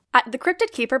At the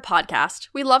Cryptid Keeper podcast,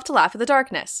 we love to laugh at the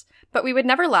darkness, but we would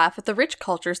never laugh at the rich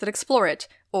cultures that explore it,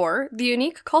 or the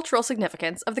unique cultural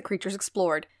significance of the creatures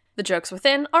explored. The jokes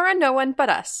within are on no one but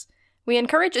us. We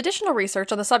encourage additional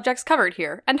research on the subjects covered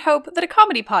here, and hope that a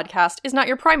comedy podcast is not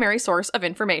your primary source of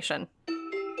information.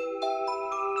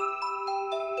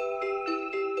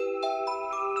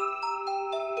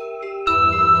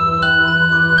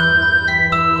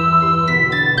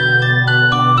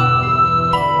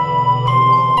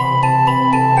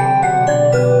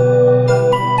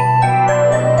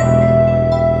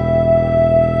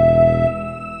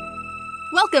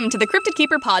 Welcome to the Cryptid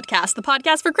Keeper podcast, the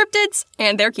podcast for cryptids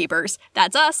and their keepers.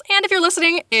 That's us, and if you're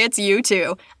listening, it's you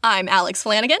too. I'm Alex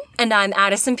Flanagan. And I'm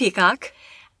Addison Peacock.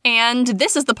 And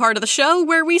this is the part of the show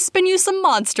where we spin you some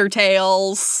monster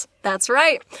tales. That's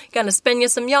right. Gonna spin you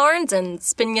some yarns and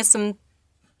spin you some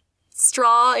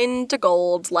straw into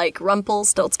gold, like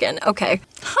Rumpelstiltskin. Okay.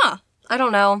 Huh. I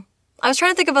don't know. I was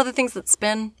trying to think of other things that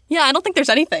spin. Yeah, I don't think there's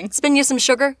anything. Spin you some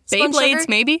sugar? Beyblades,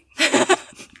 maybe?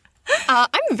 I'm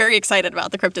very excited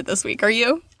about the cryptid this week. Are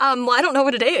you? Well, I don't know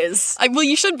what it is. Well,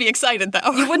 you should be excited,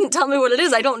 though. You wouldn't tell me what it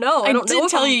is. I don't know. I did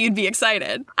tell you you'd be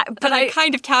excited. But I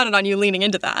kind of counted on you leaning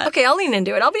into that. Okay, I'll lean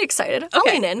into it. I'll be excited. I'll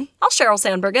lean in. I'll Sheryl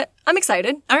Sandberg it. I'm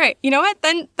excited. All right. You know what?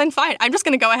 Then fine. I'm just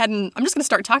going to go ahead and I'm just going to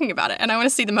start talking about it. And I want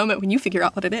to see the moment when you figure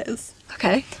out what it is.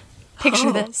 Okay.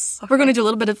 Picture this. Okay. We're going to do a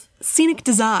little bit of scenic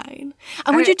design. I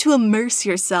want you to immerse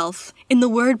yourself in the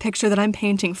word picture that I'm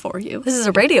painting for you. This is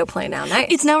a radio play now. Nice.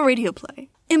 It's now a radio play.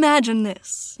 Imagine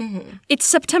this. Mm-hmm. It's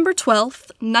September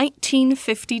 12th,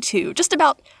 1952, just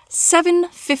about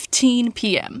 7:15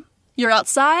 p.m. You're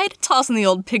outside, tossing the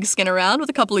old pigskin around with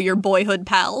a couple of your boyhood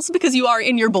pals, because you are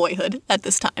in your boyhood at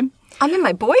this time. I'm in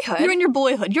my boyhood? You're in your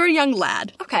boyhood. You're a young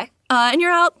lad. Okay. And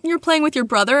you're out, you're playing with your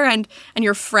brother and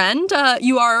your friend.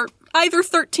 You are either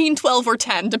 13, 12, or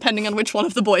 10, depending on which one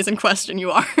of the boys in question you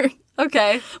are.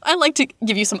 Okay. I like to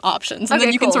give you some options, and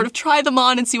then you can sort of try them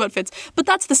on and see what fits. But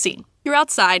that's the scene. You're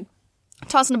outside,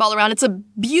 tossing a ball around. It's a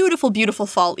beautiful, beautiful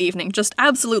fall evening, just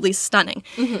absolutely stunning.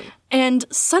 Mm-hmm. And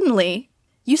suddenly,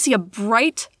 you see a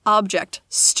bright object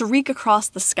streak across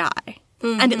the sky.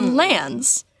 Mm-hmm. And it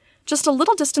lands just a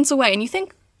little distance away, and you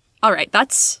think, all right,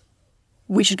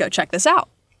 we should go check this out.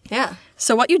 Yeah.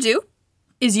 So what you do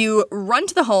is you run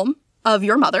to the home of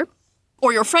your mother,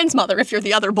 or your friend's mother if you're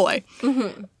the other boy,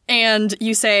 mm-hmm. and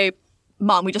you say,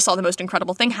 Mom, we just saw the most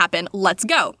incredible thing happen. Let's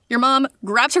go. Your mom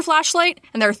grabs her flashlight,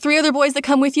 and there are 3 other boys that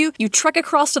come with you. You trek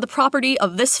across to the property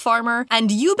of this farmer, and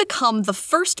you become the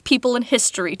first people in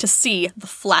history to see the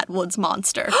Flatwoods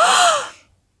Monster.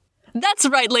 That's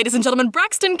right, ladies and gentlemen.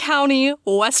 Braxton County,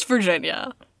 West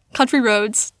Virginia. Country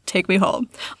roads, take me home.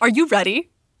 Are you ready?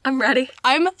 I'm ready.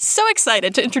 I'm so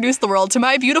excited to introduce the world to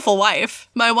my beautiful wife,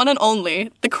 my one and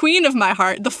only, the queen of my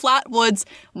heart, the Flatwoods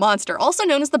Monster, also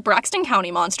known as the Braxton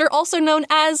County Monster, also known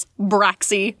as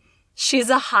Braxie. She's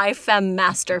a high femme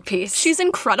masterpiece. She's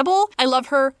incredible. I love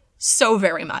her so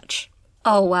very much.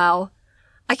 Oh, wow.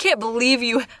 I can't believe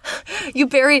you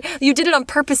did it on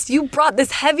purpose. You brought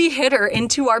this heavy hitter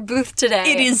into our booth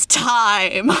today. It is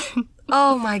time.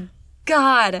 Oh my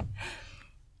God.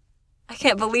 I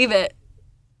can't believe it.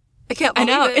 I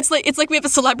know. It's like we have a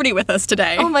celebrity with us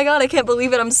today. Oh my God, I can't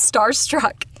believe it. I'm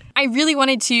starstruck. I really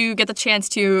wanted to get the chance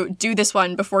to do this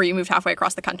one before you moved halfway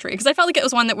across the country, because I felt like it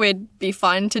was one that would be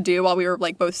fun to do while we were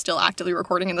like both still actively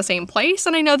recording in the same place.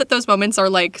 And I know that those moments are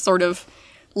like sort of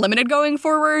limited going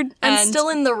forward. And still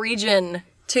in the region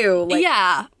too. Like,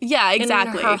 yeah,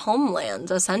 exactly. In her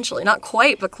homeland, essentially. Not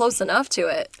quite, but close enough to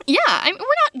it. Yeah, we're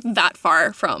not that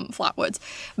far from Flatwoods.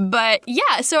 But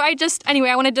yeah, so I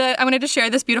wanted to share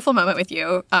this beautiful moment with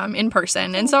you in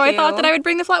person. And so I thought that I would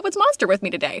bring the Flatwoods Monster with me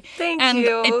today. Thank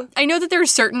you. I know that there are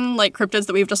certain like cryptids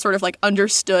that we've just sort of like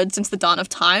understood since the dawn of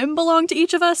time belong to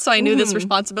each of us. So I knew this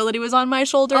responsibility was on my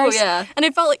shoulders. Oh, yeah. And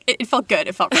it felt like it felt good.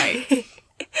 It felt right.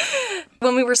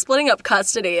 When we were splitting up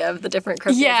custody of the different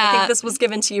cryptids, I think this was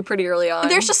given to you pretty early on.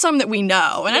 There's just some that we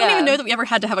know, and I don't even know that we ever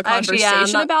had to have a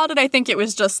conversation about it. I think it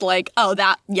was just like, oh,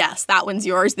 that one's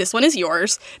yours, this one is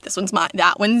yours, this one's mine,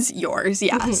 that one's yours,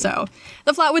 yeah. Mm-hmm. So,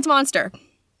 the Flatwoods Monster.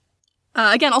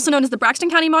 Again, also known as the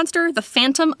Braxton County Monster, the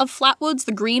Phantom of Flatwoods,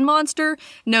 the Green Monster,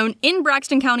 known in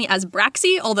Braxton County as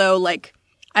Braxie, although, like,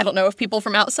 I don't know if people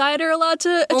from outside are allowed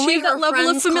to achieve that level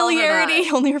of familiarity.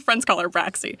 Only her friends call her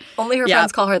Braxie. Only her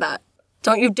friends call her that.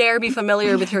 Don't you dare be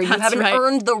familiar with her. You haven't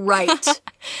earned the right.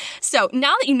 So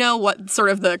now that you know what sort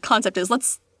of the concept is,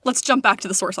 let's jump back to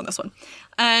the source on this one.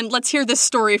 And let's hear this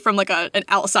story from like an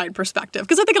outside perspective,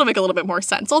 because I think it'll make a little bit more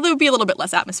sense, although it'll be a little bit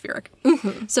less atmospheric.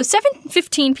 Mm-hmm. So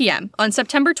 7:15 p.m. on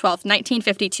September 12th,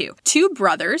 1952, 2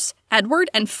 brothers, Edward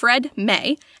and Fred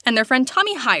May, and their friend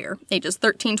Tommy Heyer, ages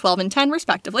 13, 12, and 10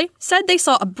 respectively, said they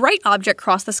saw a bright object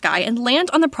cross the sky and land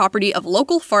on the property of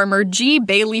local farmer G.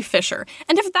 Bailey Fisher.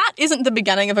 And if that isn't the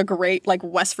beginning of a great,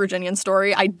 West Virginian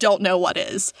story, I don't know what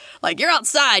is. You're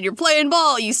outside, you're playing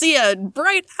ball, you see a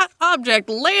bright object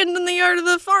land in the yard of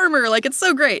the farmer. It's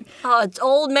so great. Oh, it's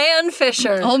Old Man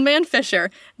Fisher. Old Man Fisher.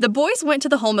 The boys went to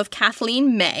the home of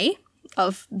Kathleen May,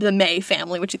 of the May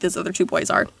family, which these other two boys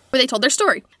are, where they told their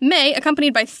story. May,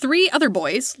 accompanied by 3 other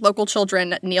boys, local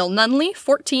children Neil Nunley,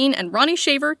 14, and Ronnie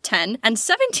Shaver, 10, and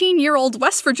 17-year-old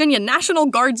West Virginia National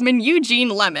Guardsman Eugene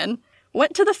Lemon,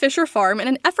 went to the Fisher farm in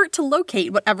an effort to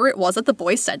locate whatever it was that the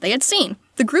boys said they had seen.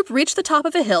 The group reached the top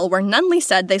of a hill where Nunley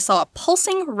said they saw a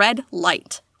pulsing red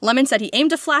light. Lemon said he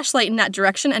aimed a flashlight in that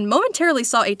direction and momentarily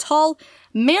saw a tall,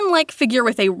 man-like figure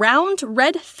with a round,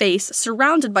 red face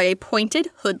surrounded by a pointed,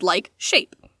 hood-like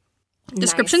shape.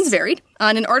 Descriptions varied.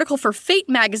 On an article for Fate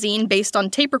magazine based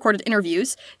on tape-recorded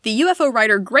interviews, the UFO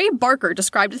writer Gray Barker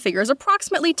described the figure as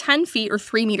approximately 10 feet or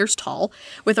 3 meters tall,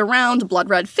 with a round,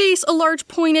 blood-red face, a large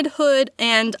pointed hood,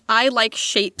 and eye-like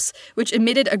shapes, which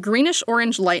emitted a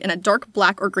greenish-orange light and a dark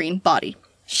black or green body.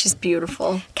 She's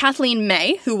beautiful. Kathleen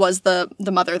May, who was the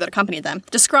mother that accompanied them,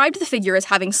 described the figure as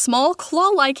having small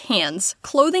claw-like hands,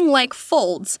 clothing-like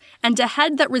folds, and a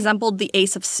head that resembled the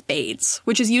ace of spades,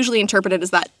 which is usually interpreted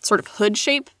as that sort of hood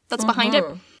shape that's behind it.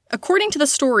 According to the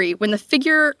story, when the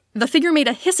figure made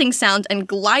a hissing sound and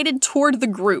glided toward the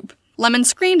group, Lemon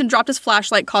screamed and dropped his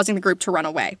flashlight, causing the group to run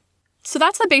away. So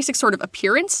that's the basic sort of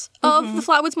appearance of the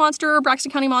Flatwoods Monster or Braxie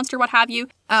County Monster, what have you.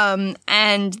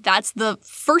 And that's the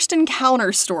first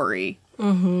encounter story.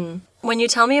 When you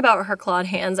tell me about her clawed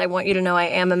hands, I want you to know I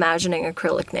am imagining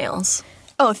acrylic nails.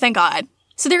 Oh, thank God.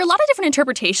 So there are a lot of different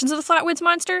interpretations of the Flatwoods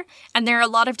Monster, and there are a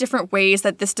lot of different ways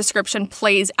that this description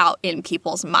plays out in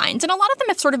people's minds. And a lot of them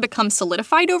have sort of become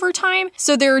solidified over time.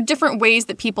 So there are different ways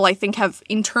that people, I think, have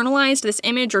internalized this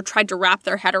image or tried to wrap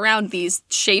their head around these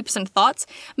shapes and thoughts.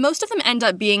 Most of them end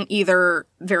up being either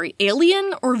very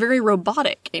alien or very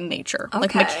robotic in nature,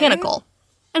 like mechanical.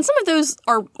 And some of those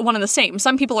are one and the same.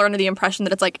 Some people are under the impression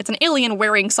that it's an alien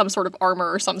wearing some sort of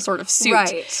armor or some sort of suit,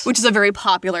 which is a very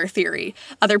popular theory.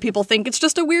 Other people think it's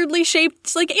just a weirdly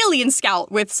shaped, alien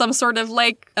scout with some sort of,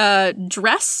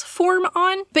 dress form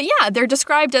on. But yeah, they're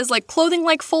described as,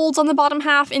 clothing-like folds on the bottom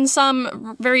half in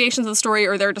some variations of the story,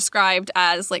 or they're described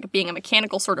as, being a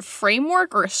mechanical sort of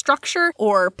framework or a structure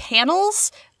or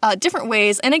panels, different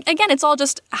ways. And again, it's all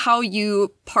just how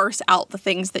you parse out the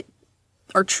things that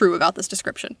are true about this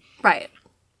description. Right.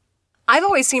 I've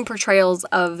always seen portrayals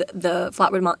of the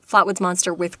Flatwoods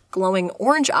Monster with glowing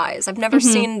orange eyes. I've never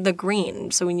seen the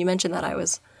green, so when you mentioned that, I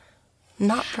was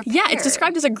not prepared. Yeah, it's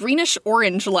described as a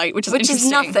greenish-orange light, which is interesting. Which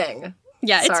is nothing.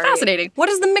 Yeah, it's fascinating. What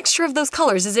is the mixture of those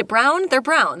colors? Is it brown? They're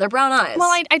brown. They're brown eyes. Well,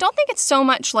 I don't think it's so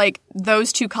much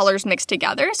those two colors mixed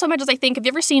together, so much as I think, have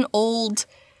you ever seen old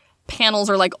panels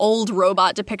or old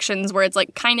robot depictions where it's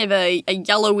kind of a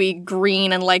yellowy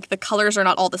green and the colors are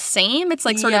not all the same? It's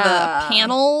sort of a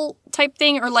panel type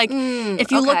thing, or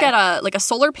if you look at a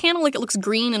solar panel, it looks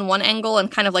green in one angle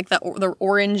and kind of the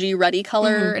orangey reddy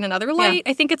color in another light.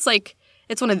 I think it's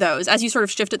it's one of those. As you sort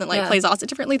of shift it and plays off it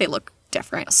differently, they look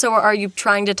different. So are you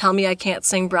trying to tell me I can't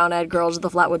sing Brown-Eyed Girl to the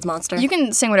Flatwoods Monster? You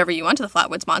can sing whatever you want to the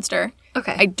Flatwoods Monster.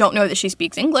 Okay. I don't know that she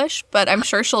speaks English, but I'm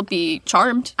sure she'll be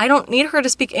charmed. I don't need her to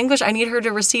speak English. I need her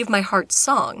to receive my heart's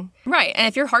song. Right. And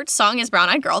if your heart's song is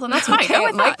Brown-Eyed Girl, then that's fine. Okay,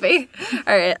 it might be.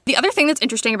 All right. The other thing that's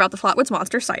interesting about the Flatwoods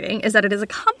Monster sighting is that it is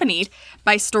accompanied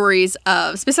by stories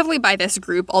of, specifically by this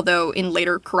group, although in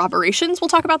later corroborations we'll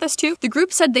talk about this too. The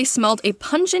group said they smelled a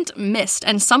pungent mist,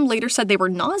 and some later said they were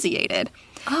nauseated.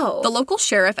 Oh. The local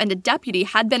sheriff and a deputy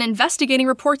had been investigating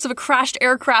reports of a crashed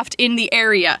aircraft in the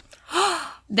area.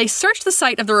 They searched the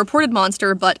site of the reported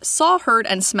monster, but saw, heard,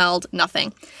 and smelled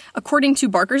nothing. According to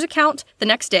Barker's account, the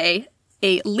next day,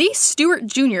 a Lee Stewart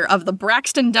Jr. of the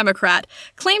Braxton Democrat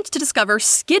claimed to discover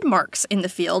skid marks in the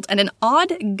field and an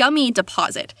odd gummy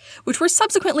deposit, which were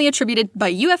subsequently attributed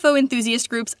by UFO enthusiast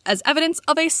groups as evidence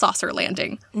of a saucer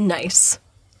landing. Nice.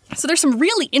 So there's some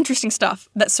really interesting stuff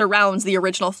that surrounds the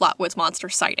original Flatwoods Monster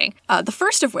sighting. The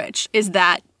first of which is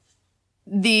that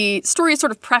the story is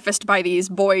sort of prefaced by these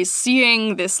boys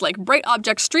seeing this bright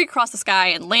object streak across the sky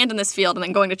and land in this field and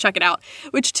then going to check it out,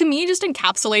 which to me just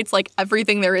encapsulates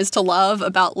everything there is to love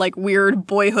about weird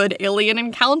boyhood alien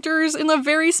encounters in a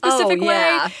very specific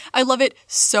way. I love it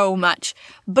so much.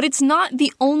 But it's not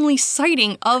the only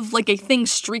sighting of a thing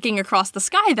streaking across the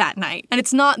sky that night. And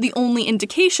it's not the only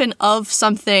indication of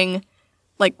something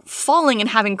falling and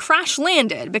having crash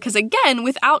landed, because again,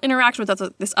 without interaction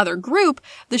with this other group,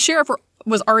 the sheriff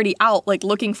was already out, like,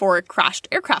 looking for a crashed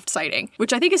aircraft sighting,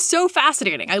 which I think is so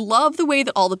fascinating. I love the way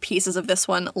that all the pieces of this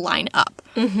one line up.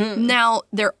 Now,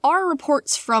 there are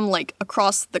reports from, like,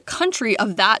 across the country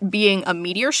of that being a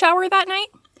meteor shower that night.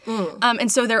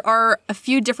 And so there are a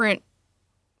few different,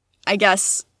 I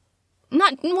guess, they're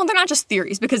not just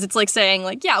theories, because it's like saying,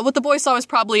 like, yeah, what the boy saw was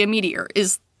probably a meteor,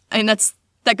 and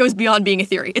that goes beyond being a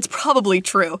theory. It's probably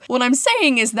true. What I'm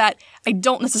saying is that I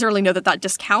don't necessarily know that that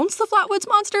discounts the Flatwoods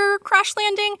Monster crash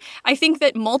landing. I think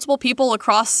that multiple people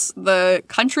across the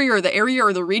country or the area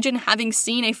or the region having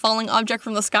seen a falling object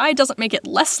from the sky doesn't make it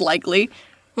less likely.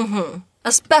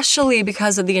 Especially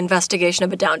because of the investigation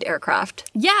of a downed aircraft.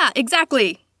 Yeah,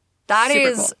 exactly. That Super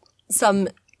is cool. some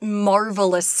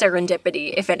marvelous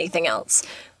serendipity, if anything else.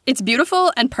 It's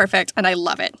beautiful and perfect, and I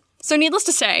love it. So needless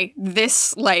to say,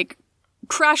 this, like,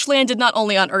 crash landed not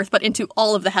only on Earth, but into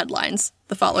all of the headlines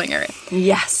the following area.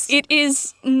 Yes. It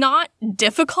is not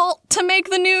difficult to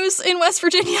make the news in West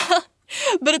Virginia,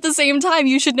 but at the same time,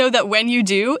 you should know that when you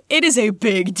do, it is a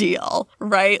big deal,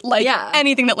 right? Like,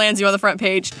 anything that lands you on the front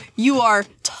page, you are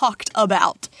talked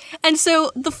about. And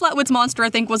so the Flatwoods Monster, I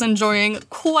think, was enjoying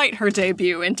quite her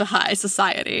debut into high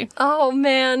society. Oh,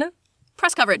 man.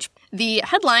 Press coverage. The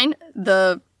headline,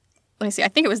 let me see, I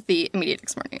think it was the immediate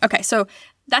next morning. Okay, so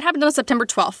that happened on September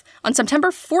 12th. On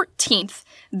September 14th,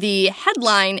 the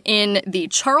headline in the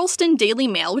Charleston Daily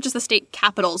Mail, which is the state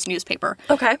capital's newspaper,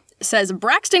 says,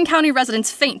 Braxton County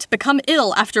residents faint, become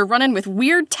ill after run-in with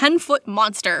weird 10-foot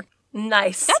monster.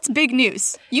 Nice. That's big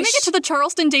news. You make it to the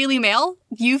Charleston Daily Mail,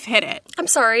 you've hit it. I'm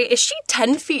sorry, is she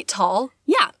 10 feet tall?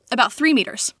 Yeah, about 3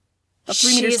 meters. About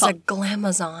 3 meters tall. She's a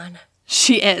glamazon.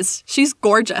 She is. She's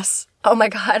gorgeous. Oh my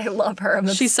god, I love her. I'm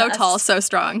obsessed. She's so tall, so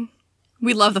strong.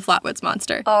 We love the Flatwoods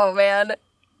Monster. Oh, man.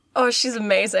 Oh, she's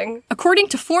amazing. According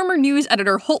to former news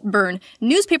editor Holt Byrne,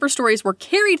 newspaper stories were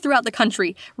carried throughout the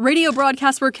country, radio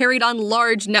broadcasts were carried on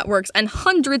large networks, and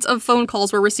hundreds of phone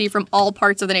calls were received from all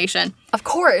parts of the nation. Of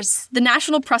course. The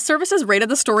National Press Services rated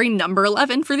the story number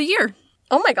 11 for the year.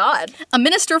 Oh my god. A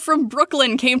minister from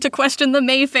Brooklyn came to question the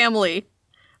May family.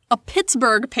 A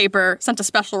Pittsburgh paper sent a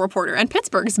special reporter, and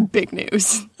Pittsburgh's big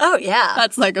news. Oh, yeah.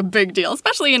 That's like a big deal,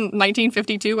 especially in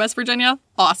 1952 West Virginia.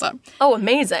 Awesome. Oh,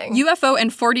 amazing. UFO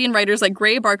and Fortean writers like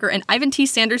Gray Barker and Ivan T.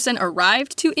 Sanderson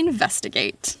arrived to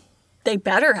investigate. They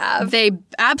better have. They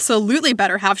absolutely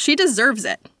better have. She deserves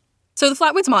it. So the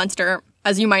Flatwoods Monster,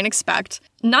 as you might expect,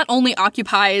 not only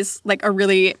occupies like a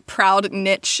really proud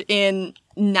niche in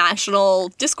national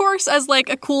discourse as like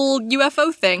a cool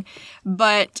UFO thing,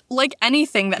 but like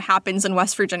anything that happens in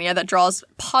West Virginia that draws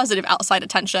positive outside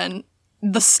attention,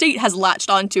 the state has latched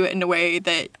onto it in a way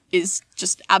that is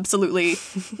just absolutely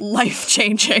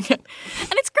life-changing. And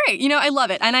it's great. You know, I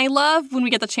love it. And I love when we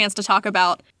get the chance to talk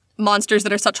about monsters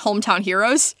that are such hometown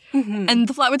heroes. And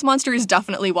the Flatwoods Monster is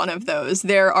definitely one of those.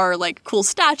 There are like cool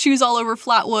statues all over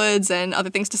Flatwoods and other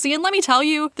things to see. And let me tell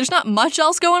you, there's not much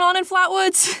else going on in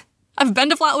Flatwoods. I've been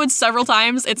to Flatwoods several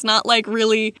times. It's not like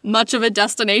really much of a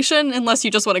destination unless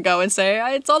you just want to go and say,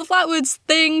 it's all the Flatwoods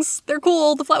things. They're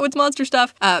cool. The Flatwoods Monster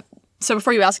stuff. So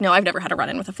before you ask, no, I've never had a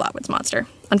run-in with a Flatwoods Monster,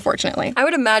 unfortunately. I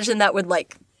would imagine that would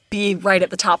like be right at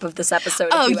the top of this episode.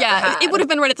 Oh, if you yeah. ever had. It would have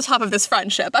been right at the top of this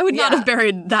friendship. I would not have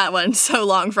buried that one so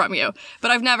long from you. But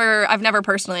I've never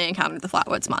personally encountered the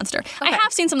Flatwoods Monster. Okay. I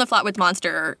have seen some of the Flatwoods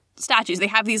Monster statues. They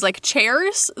have these like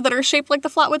chairs that are shaped like the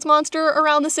Flatwoods Monster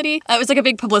around the city. It was like a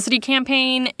big publicity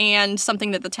campaign and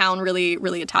something that the town really,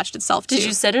 really attached itself to. Did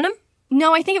you sit in them?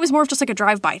 No, I think it was more of just like a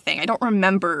drive-by thing. I don't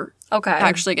remember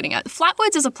actually getting it.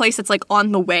 Flatwoods is a place that's like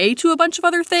on the way to a bunch of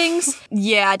other things.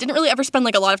 Yeah, I didn't really ever spend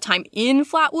like a lot of time in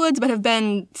Flatwoods, but have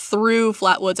been through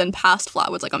Flatwoods and past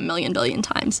Flatwoods like a million billion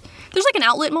times. There's like an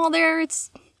outlet mall there. It's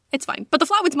fine. But the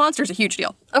Flatwoods Monster is a huge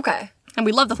deal. Okay. And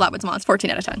we love the Flatwoods Monster.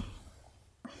 14 out of 10.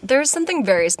 There's something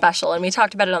very special, and we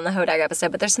talked about it on the Hodag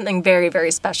episode, but there's something very,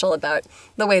 very special about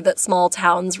the way that small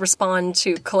towns respond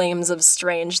to claims of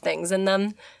strange things in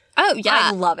them. Oh, yeah.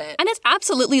 I love it. And it's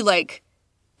absolutely, like,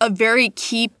 a very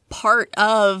key part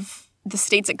of the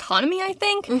state's economy, I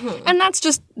think. And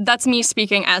that's me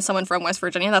speaking as someone from West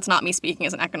Virginia. That's not me speaking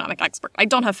as an economic expert. I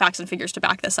don't have facts and figures to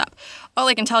back this up. All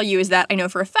I can tell you is that I know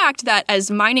for a fact that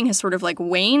as mining has sort of, like,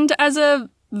 waned as a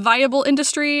viable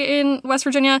industry in West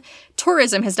Virginia,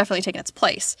 tourism has definitely taken its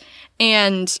place.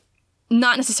 And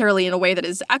not necessarily in a way that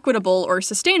is equitable or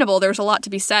sustainable. There's a lot to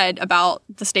be said about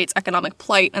the state's economic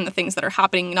plight and the things that are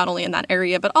happening not only in that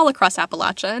area, but all across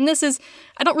Appalachia. And this is,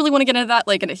 I don't really want to get into that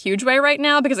like in a huge way right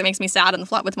now because it makes me sad and the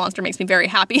Flatwoods Monster makes me very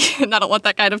happy. And I don't want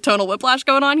that kind of tonal whiplash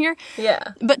going on here.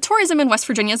 Yeah. But tourism in West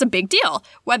Virginia is a big deal,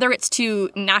 whether it's to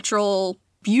natural,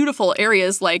 beautiful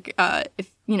areas like if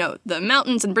the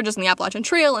mountains and bridges and the Appalachian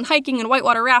Trail and hiking and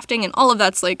whitewater rafting and all of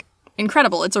that's like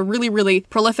incredible. It's a really, really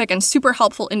prolific and super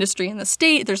helpful industry in the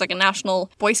state. There's like a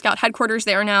national Boy Scout headquarters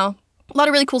there now. A lot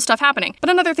of really cool stuff happening. But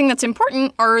another thing that's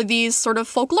important are these sort of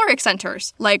folkloric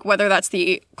centers, like whether that's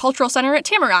the cultural center at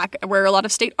Tamarack, where a lot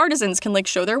of state artisans can like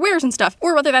show their wares and stuff,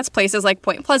 or whether that's places like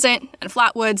Point Pleasant and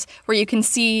Flatwoods, where you can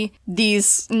see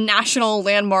these national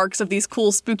landmarks of these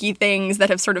cool, spooky things that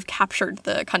have sort of captured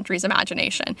the country's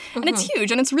imagination. And it's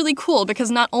huge, and it's really cool because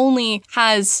not only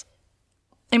has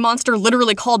a monster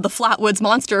literally called the Flatwoods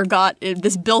Monster got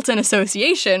this built-in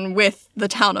association with the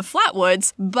town of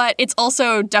Flatwoods, but it's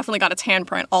also definitely got its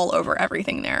handprint all over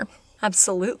everything there.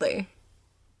 Absolutely.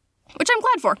 Which I'm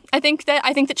glad for. I think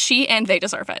that she and they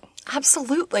deserve it.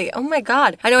 Absolutely. Oh my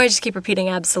God. I know I just keep repeating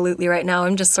absolutely right now.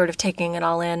 I'm just sort of taking it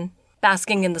all in,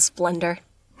 basking in the splendor.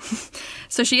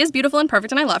 So she is beautiful and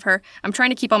perfect, and I love her. I'm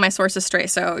trying to keep all my sources straight,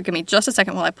 so give me just a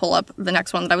second while I pull up the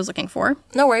next one that I was looking for.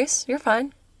 No worries. You're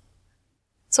fine.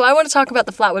 So I want to talk about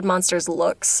the Flatwood Monster's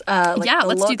looks. Let's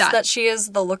do that.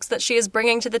 The looks that she is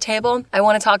bringing to the table. I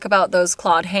want to talk about those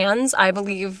clawed hands. I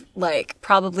believe,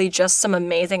 probably just some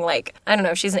amazing, I don't know,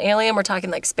 if she's an alien, we're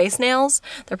talking, space nails.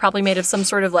 They're probably made of some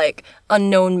sort of,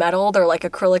 unknown metal. They're,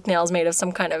 acrylic nails made of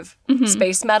some kind of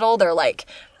space metal. They're,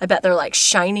 I bet they're,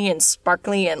 shiny and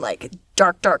sparkly and,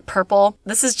 dark, dark purple.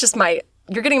 This is just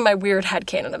You're getting my weird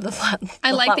headcanon of the Flatwoods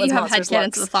I like that you have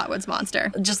headcanon to the Flatwoods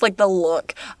Monster. Just the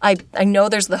look. I know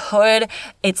there's the hood.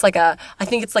 It's I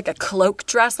think it's a cloak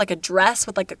dress, a dress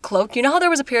with a cloak. You know how there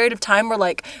was a period of time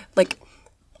where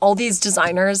all these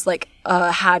designers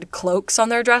had cloaks on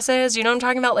their dresses? You know what I'm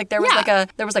talking about?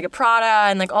 There was a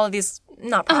Prada and all of these,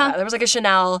 not Prada, there was a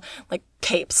Chanel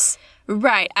capes.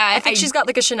 Right. I think she's got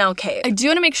a Chanel cape. I do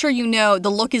want to make sure you know the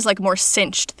look is more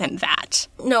cinched than that.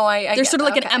 No, I There's sort of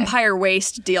an empire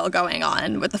waist deal going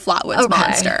on with the Flatwoods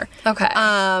Monster. Okay.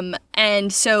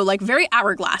 And so very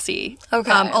hourglassy.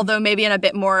 Okay. Although maybe in a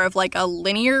bit more of a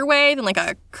linear way than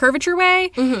a curvature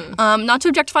way. Mm-hmm. Not to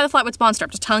objectify the Flatwoods Monster. I'm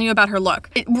just telling you about her look.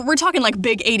 We're talking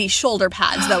big 80s shoulder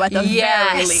pads though at the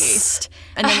very least.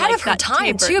 And then, ahead of her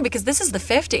time tapered. too, because this is the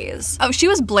 50s. Oh, she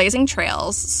was blazing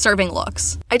trails, serving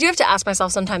looks. I do have to ask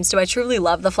myself sometimes, do I truly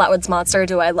love the Flatwoods Monster?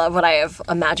 Do I love what I have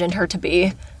imagined her to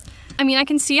be? I mean, I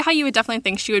can see how you would definitely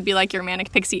think she would be your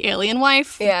manic pixie alien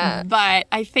wife. Yeah. But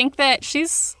I think that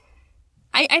she's...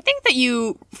 I think that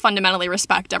you fundamentally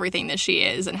respect everything that she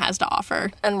is and has to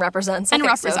offer. And represents.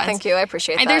 So. Thank you. I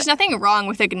appreciate that. And there's nothing wrong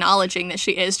with acknowledging that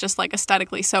she is just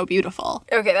aesthetically so beautiful.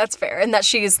 Okay, that's fair. And that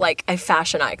she's a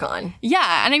fashion icon.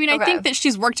 Yeah. And I mean, I think that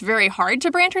she's worked very hard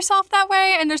to brand herself that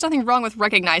way. And there's nothing wrong with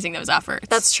recognizing those efforts.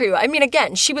 That's true. I mean,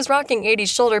 again, she was rocking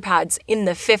 80s shoulder pads in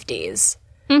the 50s.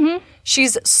 Mm-hmm.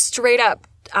 She's straight up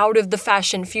out of the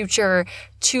fashion future,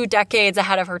 2 decades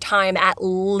ahead of her time at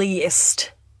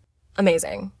least.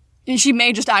 Amazing. She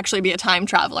may just actually be a time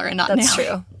traveler and not That's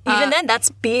true. Even then,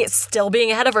 that's still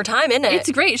being ahead of her time, isn't it?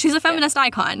 It's great. She's a feminist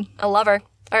icon. I love her.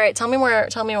 All right, tell me more.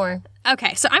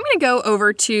 Okay, so I'm going to go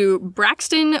over to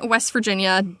Braxton, West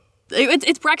Virginia.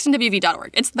 It's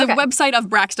braxtonwv.org. It's the website of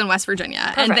Braxton, West Virginia.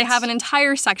 Perfect. And they have an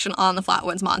entire section on the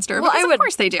Flatwoods Monster. Well, of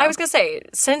course they do. I was going to say,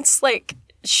 since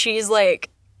she's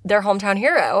their hometown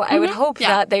hero, I would hope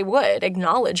that they would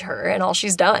acknowledge her and all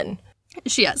she's done.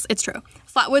 She is. It's true.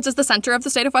 Flatwoods is the center of the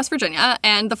state of West Virginia,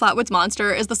 and the Flatwoods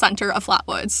Monster is the center of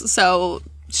Flatwoods. So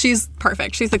she's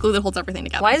perfect. She's the glue that holds everything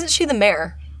together. Why isn't she the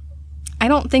mayor? I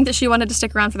don't think that she wanted to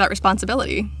stick around for that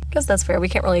responsibility. Because that's fair. We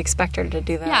can't really expect her to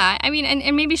do that. Yeah, I mean,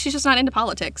 and maybe she's just not into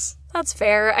politics. That's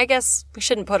fair. I guess we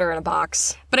shouldn't put her in a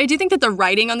box. But I do think that the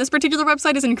writing on this particular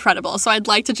website is incredible, so I'd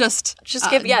like to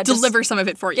deliver some of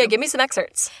it for you. Yeah, give me some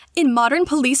excerpts. In modern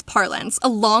police parlance, a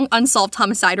long unsolved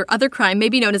homicide or other crime may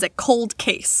be known as a cold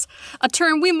case, a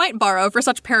term we might borrow for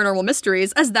such paranormal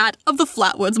mysteries as that of the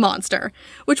Flatwoods Monster,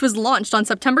 which was launched on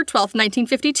September 12th,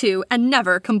 1952, and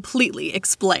never completely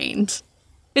explained.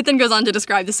 It then goes on to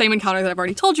describe the same encounter that I've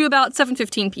already told you about,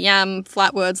 7:15 p.m.,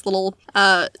 Flatwoods, little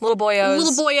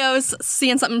boyos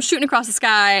seeing something shooting across the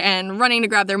sky and running to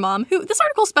grab their mom, who this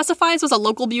article specifies was a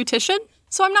local beautician.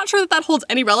 So I'm not sure that holds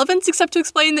any relevance, except to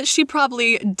explain that she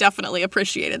probably definitely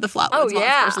appreciated the Flatwoods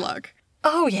Monster's look.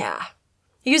 Oh, yeah.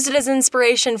 Used it as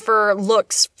inspiration for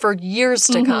looks for years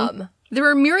to come. There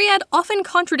are myriad, often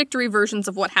contradictory versions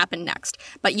of what happened next,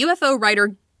 but UFO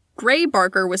writer Gray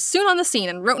Barker was soon on the scene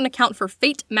and wrote an account for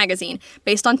Fate magazine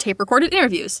based on tape-recorded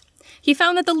interviews. He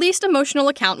found that the least emotional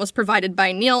account was provided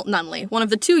by Neil Nunley, one of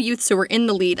the two youths who were in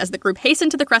the lead as the group hastened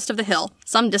to the crest of the hill.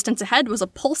 Some distance ahead was a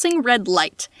pulsing red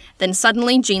light. Then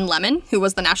suddenly, Gene Lemon, who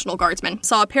was the National Guardsman,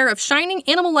 saw a pair of shining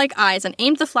animal-like eyes and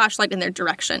aimed the flashlight in their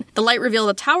direction. The light revealed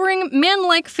a towering,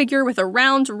 man-like figure with a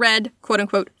round, red,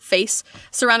 quote-unquote, face,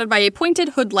 surrounded by a pointed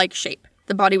hood-like shape.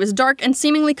 The body was dark and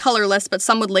seemingly colorless, but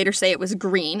some would later say it was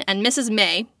green, and Mrs.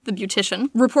 May, the beautician,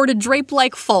 reported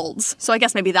drape-like folds. So I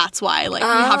guess maybe that's why, we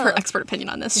have her expert opinion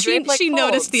on this. She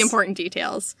noticed the important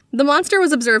details. The monster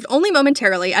was observed only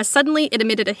momentarily, as suddenly it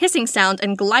emitted a hissing sound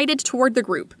and glided toward the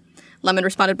group. Lemon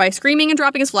responded by screaming and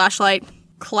dropping his flashlight.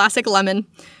 Classic Lemon.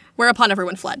 Whereupon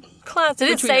everyone fled. Did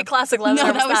it say Classic Lemon?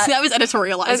 No, that was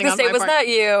editorializing. I was going to say, was that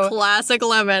you? Classic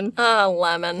Lemon. Oh,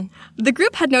 Lemon. The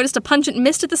group had noticed a pungent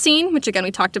mist at the scene, which again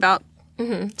we talked about.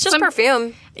 Mm-hmm. It's just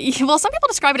perfume. Well, some people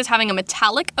describe it as having a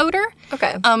metallic odor.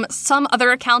 Okay. Some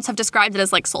other accounts have described it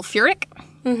as sulfuric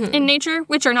in nature,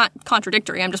 which are not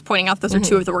contradictory. I'm just pointing out those are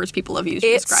two of the words people have used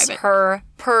to describe it. It's her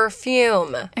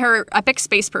perfume. Her epic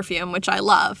space perfume, which I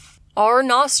love. Our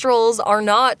nostrils are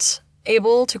not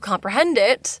able to comprehend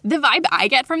it. The vibe I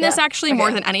get from this more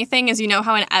than anything is, you know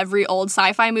how in every old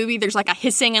sci-fi movie there's a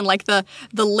hissing and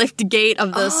the lift gate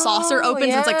of the saucer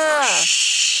opens and it's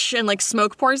shh and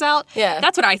smoke pours out. Yeah.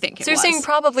 That's what I think it was. So you're saying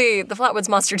probably the Flatwoods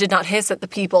Monster did not hiss at the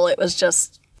people, it was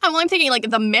just... Well, I'm thinking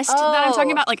the mist that I'm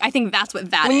talking about. I think that's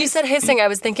what that is. When you said hissing, I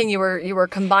was thinking you were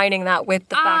combining that with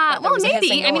the fact that there was a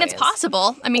hissing noise. It's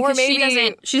possible. Because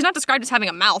maybe she's not described as having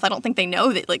a mouth. I don't think they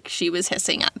know that she was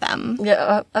hissing at them.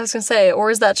 Yeah, I was gonna say, or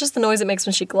is that just the noise it makes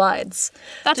when she glides?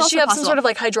 That's Does also she have possible. some sort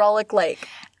of hydraulic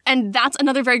And that's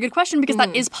another very good question because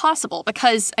that is possible.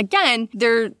 Because again,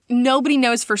 nobody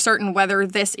knows for certain whether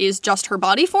this is just her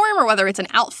body form or whether it's an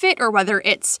outfit or whether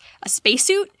it's a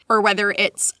spacesuit or whether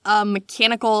it's a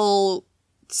mechanical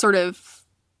sort of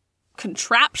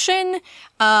contraption,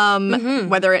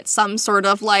 whether it's some sort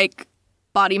of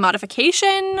body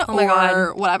modification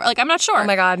or whatever. I'm not sure. Oh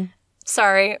my God.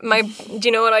 Sorry. Do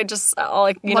you know what I just,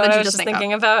 what I was just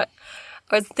thinking about?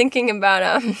 I was thinking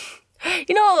about,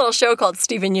 you know a little show called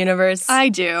Steven Universe? I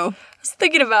do. I was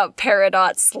thinking about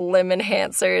Peridot's slim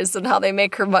enhancers and how they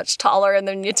make her much taller and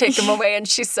then you take them away and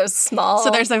she's so small.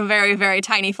 So there's a very, very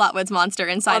tiny Flatwoods Monster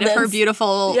inside of her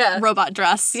beautiful robot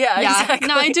dress. Yeah, exactly.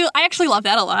 No, I do. I actually love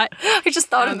that a lot. I just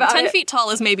thought about 10 it. 10 feet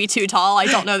tall is maybe too tall. I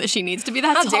don't know that she needs to be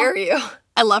that tall. How dare you?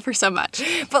 I love her so much.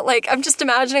 But I'm just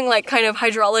imagining kind of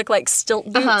hydraulic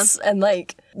stilt boots and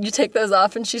you take those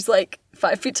off and she's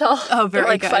 5 feet tall. Oh,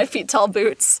 very good. 5 feet tall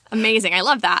boots. Amazing. I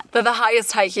love that. They're the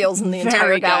highest high heels in the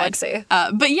entire galaxy.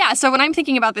 But yeah, so when I'm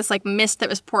thinking about this mist that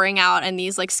was pouring out and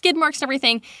these skid marks and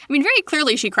everything, very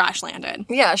clearly she crash landed.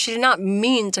 Yeah, she did not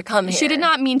mean to come here. She did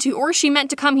not mean to, or she meant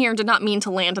to come here and did not mean to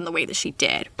land in the way that she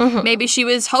did. Maybe she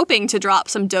was hoping to drop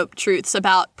some dope truths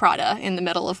about Prada in the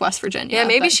middle of West Virginia. Yeah,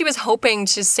 maybe she was hoping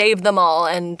to save them all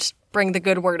and bring the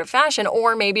good word of fashion,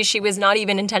 or maybe she was not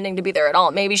even intending to be there at all.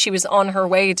 Maybe she was on her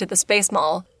way to the Space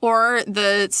Mall. Or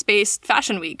the Space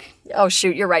Fashion Week. Oh,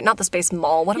 shoot, you're right. Not the Space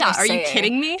Mall. What am I saying? Are you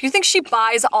kidding me? Do you think she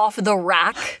buys off the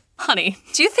rack? Honey.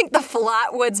 Do you think the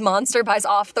Flatwoods Monster buys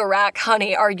off the rack?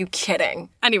 Honey, are you kidding?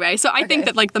 Anyway, so I think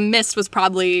that the mist was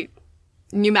probably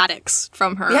pneumatics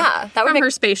from her. Yeah, that would make her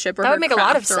spaceship or that her would make a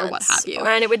lot of sense. Or what have you.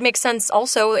 And it would make sense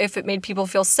also if it made people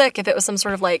feel sick, if it was some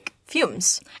sort of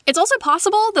fumes. It's also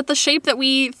possible that the shape that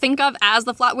we think of as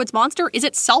the Flatwoods Monster is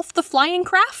itself the flying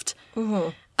craft.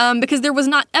 Because there was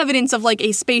not evidence of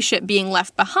a spaceship being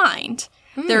left behind.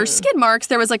 There are skid marks,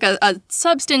 there was a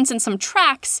substance and some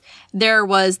tracks, there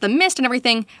was the mist and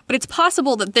everything, but it's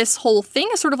possible that this whole thing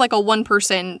is sort of a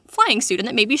one-person flying suit and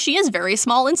that maybe she is very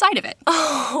small inside of it.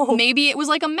 Oh. Maybe it was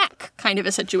a mech kind of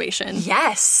a situation.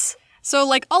 Yes. So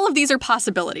all of these are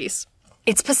possibilities.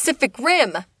 It's Pacific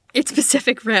Rim. It's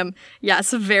Pacific Rim.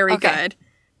 Yes, very good.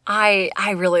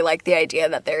 I really like the idea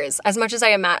that there is, as much as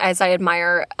I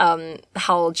admire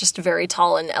how just very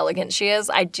tall and elegant she is,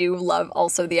 I do love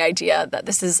also the idea that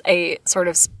this is a sort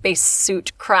of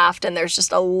spacesuit craft and there's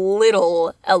just a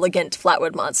little elegant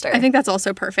Flatwood Monster. I think that's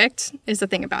also perfect, is the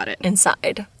thing about it.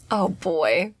 Inside. Oh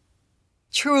boy.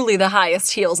 Truly the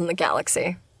highest heels in the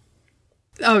galaxy.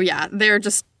 Oh yeah, they're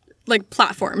just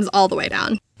platforms all the way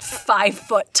down. 5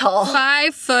 foot tall.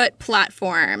 5 foot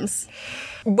platforms.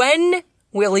 When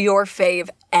will your fave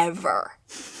ever?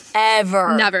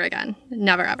 Never again.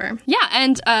 Never ever. Yeah,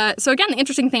 and so again, the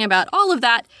interesting thing about all of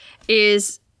that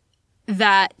is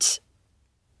that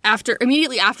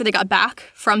immediately after they got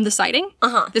back from the sighting,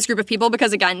 this group of people,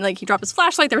 because again, he dropped his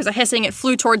flashlight, there was a hissing, it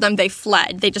flew toward them, they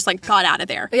fled. They just got out of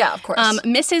there. Yeah, of course.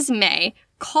 Mrs. May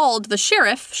called the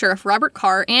sheriff, Sheriff Robert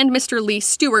Carr, and Mr. Lee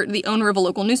Stewart, the owner of a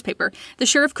local newspaper. The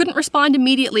sheriff couldn't respond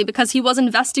immediately because he was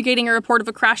investigating a report of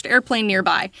a crashed airplane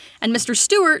nearby, and Mr.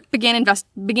 Stewart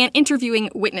began interviewing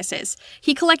witnesses.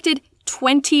 He collected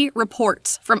 20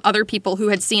 reports from other people who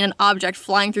had seen an object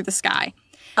flying through the sky.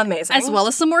 Amazing. As well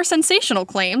as some more sensational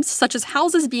claims, such as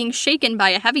houses being shaken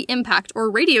by a heavy impact or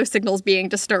radio signals being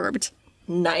disturbed.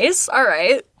 Nice. All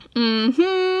right.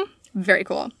 Very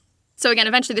cool. So again,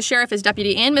 eventually the sheriff, his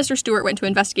deputy, and Mr. Stewart went to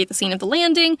investigate the scene of the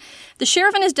landing. The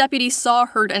sheriff and his deputy saw,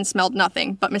 heard, and smelled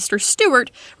nothing, but Mr. Stewart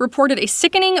reported a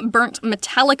sickening, burnt,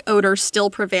 metallic odor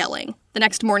still prevailing. The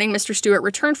next morning, Mr. Stewart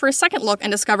returned for a second look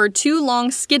and discovered 2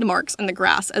 long skid marks in the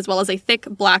grass, as well as a thick,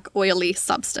 black, oily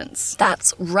substance.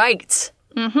 That's right.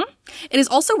 It is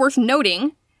also worth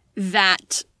noting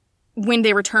that when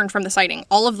they returned from the sighting,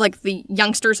 all of the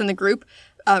youngsters in the group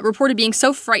reported being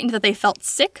so frightened that they felt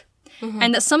sick,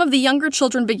 and that some of the younger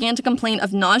children began to complain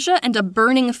of nausea and a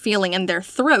burning feeling in their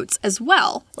throats as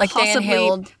well. Like they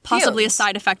inhaled possibly a fumes.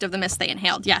 side effect of the mist they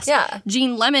inhaled, yes. Yeah.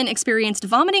 Jean Lemon experienced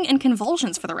vomiting and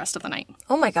convulsions for the rest of the night.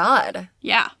 Oh my God.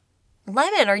 Yeah.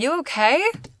 Lemon, are you okay?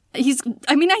 He's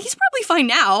probably fine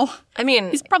now. I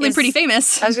mean, He's probably pretty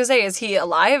famous. I was going to say, is he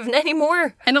alive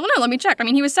anymore? I don't know, let me check. I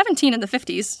mean, he was 17 in the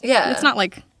 50s. Yeah. It's not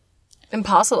like...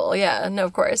 Impossible, yeah. No,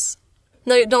 of course.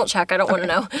 No, don't check. I don't want to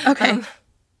know. Okay.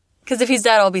 Because if he's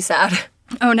dead, I'll be sad.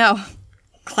 Oh no.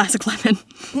 Classic Lemon.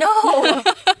 No!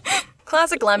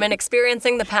 Classic Lemon,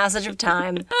 experiencing the passage of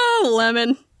time. Oh,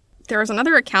 Lemon. There was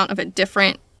another account of a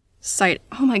different site.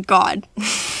 Oh my God.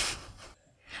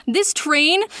 This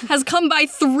train has come by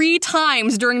 3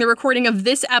 times during the recording of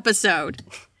this episode.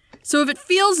 So if it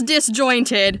feels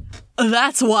disjointed,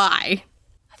 that's why.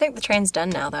 I think the train's done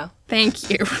now, though. Thank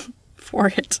you for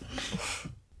it.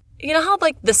 You know how,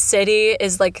 the city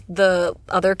is, the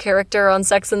other character on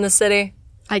Sex and the City?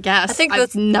 I guess. I think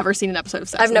I've never seen an episode of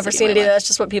Sex I've and the never City seen in it my either. life. That's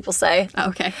just what people say. Oh,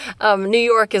 okay. New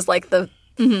York is, the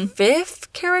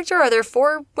 5th character? Are there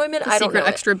 4 women? I don't know. Secret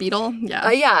extra beetle? Yeah.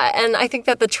 Yeah, and I think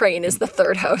that the train is the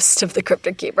 3rd host of the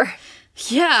Cryptic Keeper.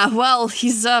 Yeah, well,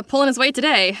 he's pulling his weight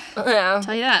today. Yeah. I'll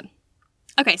tell you that.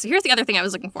 Okay, so here's the other thing I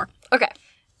was looking for. Okay.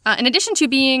 In addition to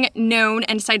being known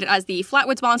and cited as the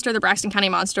Flatwoods Monster, the Braxton County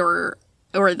Monster,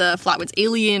 or the Flatwoods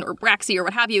Alien, or Braxie, or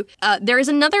what have you, there is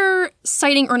another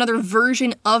sighting or another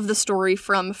version of the story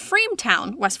from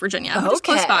Frametown, West Virginia, which is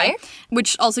close by,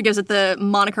 which also gives it the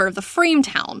moniker of the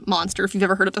Frametown Monster, if you've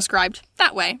ever heard it described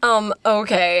that way.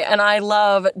 Okay, and I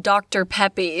love Dr.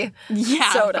 Peppy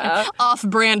soda.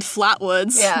 Off-brand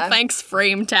Flatwoods. Yeah. Thanks,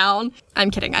 Frametown. I'm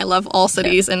kidding. I love all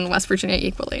cities in West Virginia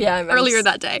equally. Yeah, Earlier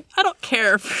that day. I don't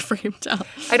care for Frametown.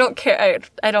 I don't care.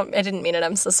 I didn't mean it.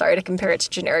 I'm so sorry to compare it to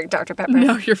generic Dr. Pepper.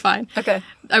 No, you're fine. Okay.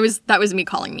 That was me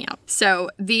calling me out. So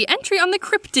the entry on the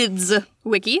Cryptids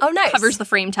wiki covers the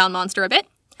Frametown Monster a bit.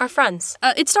 Our friends.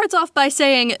 It starts off by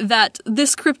saying that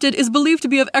this cryptid is believed to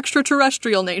be of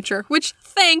extraterrestrial nature, which,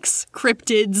 thanks,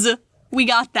 cryptids. We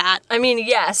got that. I mean,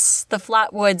 yes, the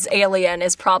Flatwoods Alien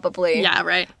is probably... Yeah,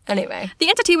 right. Anyway. The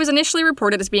entity was initially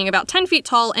reported as being about 10 feet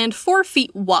tall and 4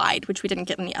 feet wide, which we didn't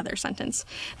get in the other sentence.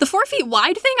 The 4 feet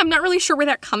wide thing, I'm not really sure where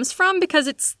that comes from because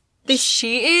it's...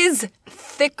 She is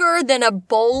thicker than a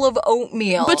bowl of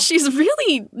oatmeal. But she's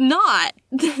really not.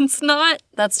 It's not...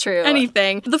 That's true.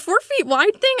 Anything. The 4 feet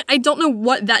wide thing, I don't know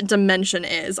what that dimension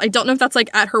is. I don't know if that's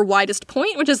at her widest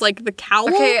point, which is the cowl.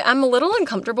 Okay, I'm a little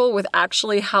uncomfortable with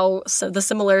actually how the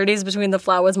similarities between the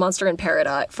Flatwoods Monster and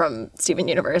Peridot from Steven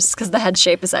Universe, because the head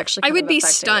shape is actually I would be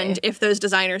stunned if those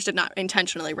designers did not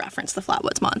intentionally reference the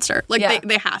Flatwoods Monster.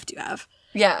 They have to have.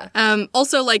 Yeah.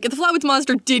 Also, the Flatwoods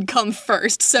Monster did come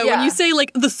first, so when you say,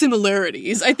 the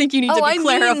similarities, I think you need to be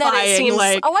clarifying,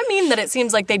 I mean that it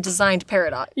seems like they designed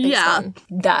Peridot based on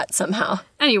that somehow.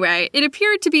 Anyway, it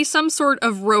appeared to be some sort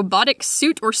of robotic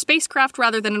suit or spacecraft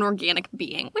rather than an organic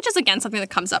being, which is, again, something that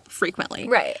comes up frequently.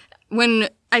 Right. When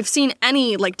I've seen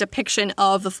any, depiction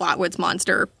of the Flatwoods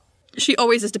Monster, she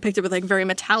always is depicted with, very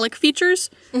metallic features.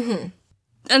 Mm-hmm.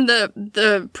 And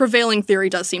the prevailing theory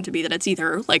does seem to be that it's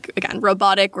either, again,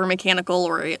 robotic or mechanical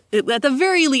or at the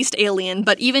very least alien.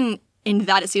 But even in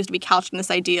that, it seems to be couched in this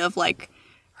idea of,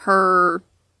 her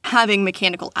having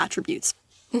mechanical attributes.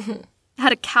 Mm-hmm.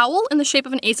 Had a cowl in the shape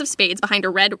of an ace of spades behind a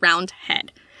red, round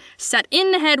head. Set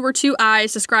in the head were 2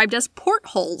 eyes described as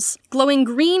portholes, glowing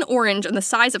green-orange and the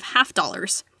size of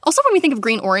 $50. Also, when we think of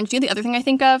green-orange, do you know the other thing I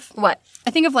think of? What?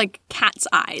 I think of, cat's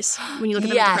eyes when you look at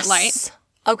them in different light.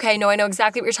 Okay, no, I know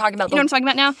exactly what you're talking about. You know what I'm talking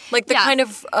about now? The kind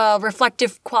of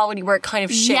reflective quality where it kind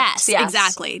of shifts. Yes,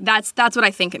 exactly. That's what I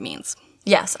think it means.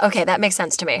 Yes, okay, that makes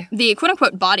sense to me. The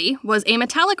quote-unquote body was a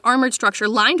metallic armored structure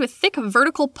lined with thick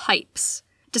vertical pipes.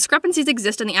 Discrepancies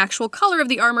exist in the actual color of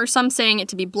the armor, some saying it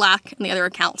to be black, and the other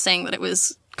account saying that it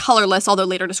was colorless, although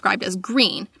later described as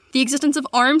green. The existence of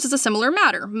arms is a similar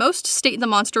matter. Most state the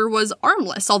monster was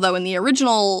armless, although in the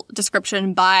original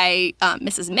description by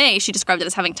Mrs. May, she described it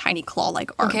as having tiny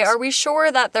claw-like arms. Okay, are we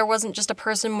sure that there wasn't just a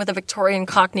person with a Victorian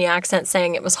Cockney accent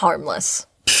saying it was harmless?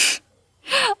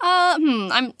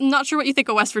 I'm not sure what you think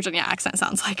a West Virginia accent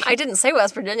sounds like. I didn't say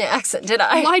West Virginia accent, did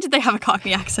I? Why did they have a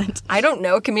Cockney accent? I don't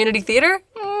know. Community theater?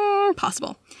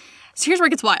 Possible. So here's where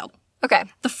it gets wild. Okay.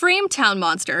 The Frametown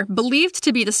Monster, believed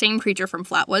to be the same creature from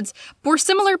Flatwoods, bore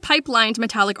similar pipelined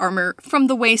metallic armor from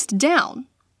the waist down.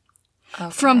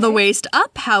 Okay. From the waist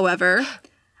up, however,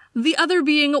 the other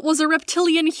being was a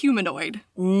reptilian humanoid.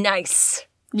 Nice.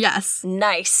 Yes.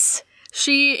 Nice.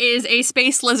 She is a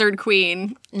space lizard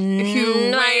queen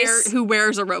who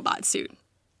wears a robot suit.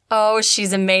 Oh,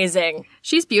 she's amazing.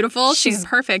 She's beautiful. She's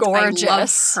perfect. Gorgeous. I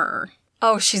love her.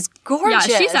 Oh, she's gorgeous.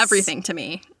 Yeah, she's everything to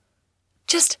me.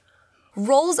 Just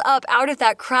rolls up out of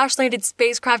that crash-landed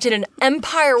spacecraft in an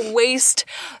Empire waist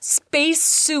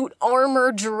spacesuit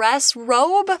armor dress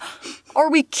robe? Are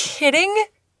we kidding?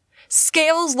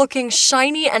 Scales looking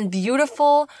shiny and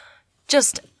beautiful.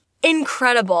 Just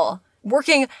incredible.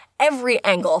 Working every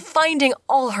angle, finding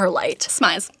all her light.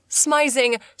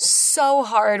 Smizing so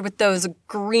hard with those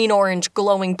green-orange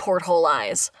glowing porthole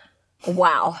eyes.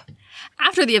 Wow.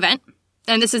 After the event,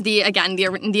 and this is the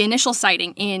initial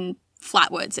sighting in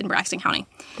Flatwoods in Braxton County.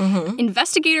 Mm-hmm.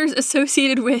 Investigators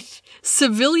associated with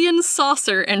Civilian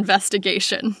Saucer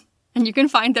Investigation. And you can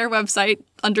find their website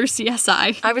under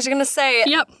CSI. I was going to say,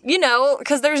 yep.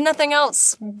 Because there's nothing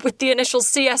else with the initial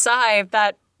CSI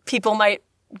that people might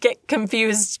get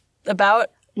confused about.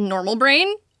 Normal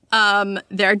Brain,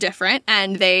 they're different,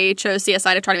 and they chose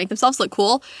CSI to try to make themselves look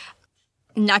cool.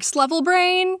 Next Level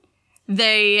Brain,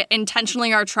 they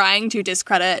intentionally are trying to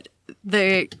discredit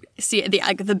the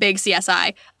big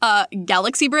CSI.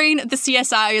 Galaxy Brain, the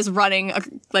CSI is running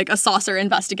a saucer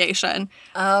investigation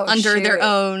under their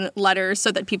own letters so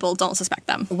that people don't suspect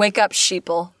them. Wake up,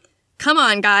 sheeple. Come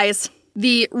on, guys.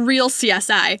 The real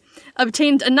CSI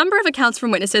obtained a number of accounts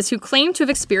from witnesses who claimed to have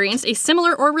experienced a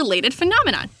similar or related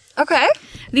phenomenon. Okay.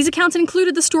 These accounts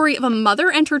included the story of a mother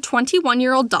and her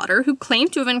 21-year-old daughter who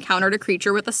claimed to have encountered a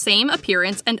creature with the same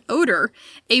appearance and odor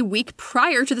a week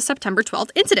prior to the September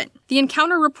 12th incident. The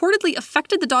encounter reportedly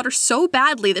affected the daughter so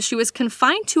badly that she was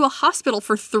confined to a hospital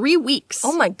for 3 weeks.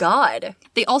 Oh my God.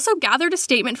 They also gathered a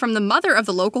statement from the mother of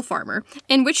the local farmer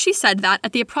in which she said that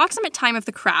at the approximate time of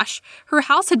the crash, her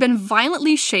house had been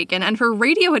violently shaken and her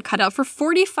radio had cut out for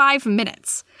 45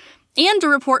 minutes. And a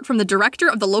report from the director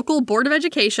of the local Board of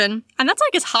Education, and that's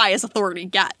like as high as authority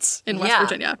gets in West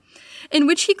Virginia, in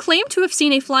which he claimed to have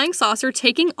seen a flying saucer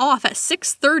taking off at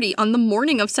 6:30 on the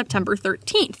morning of September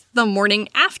 13th, the morning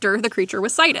after the creature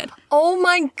was sighted. Oh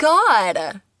my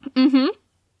God. Mm-hmm.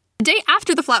 The day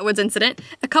after the Flatwoods incident,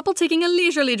 a couple taking a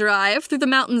leisurely drive through the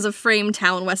mountains of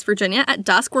Frametown, West Virginia at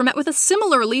dusk were met with a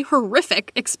similarly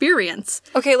horrific experience.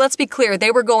 Okay, let's be clear.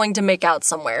 They were going to make out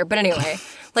somewhere. But anyway,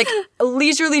 a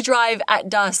leisurely drive at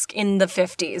dusk in the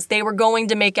 50s. They were going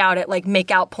to make out at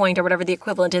Makeout Point or whatever the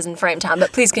equivalent is in Frametown.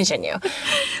 But please continue.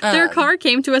 Their car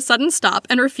came to a sudden stop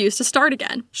and refused to start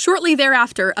again. Shortly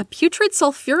thereafter, a putrid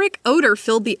sulfuric odor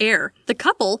filled the air. The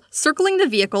couple, circling the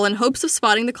vehicle in hopes of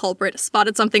spotting the culprit,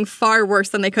 spotted something far worse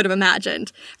than they could have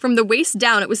imagined. From the waist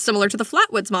down, it was similar to the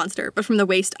Flatwoods Monster, but from the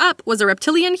waist up was a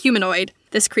reptilian humanoid.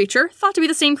 This creature, thought to be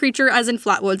the same creature as in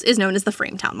Flatwoods, is known as the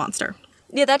Frametown Monster.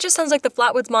 Yeah, that just sounds like the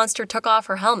Flatwoods Monster took off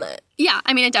her helmet. Yeah,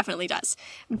 I mean, it definitely does.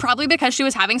 Probably because she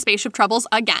was having spaceship troubles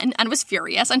again and was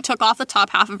furious and took off the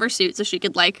top half of her suit so she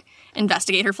could,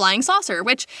 investigate her flying saucer,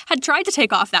 which had tried to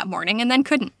take off that morning and then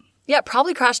couldn't. Yeah,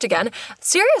 probably crashed again.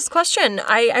 Serious question.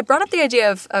 I brought up the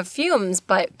idea of fumes,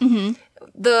 but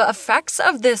the effects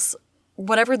of this,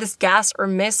 whatever this gas or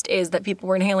mist is that people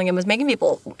were inhaling and was making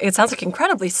people, it sounds like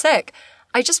incredibly sick.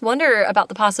 I just wonder about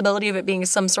the possibility of it being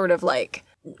some sort of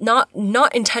not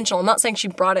intentional. I'm not saying she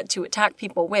brought it to attack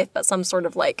people with, but some sort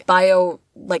of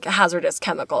hazardous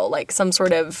chemical, some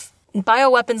sort of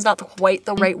bioweapon's not quite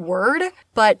the right word,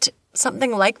 but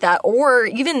something like that. Or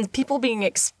even people being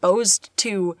exposed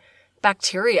to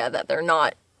bacteria that they're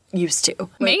not used to.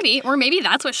 Maybe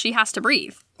that's what she has to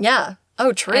breathe. Yeah.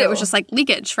 Oh, true. And it was just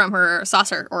leakage from her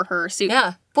saucer or her suit.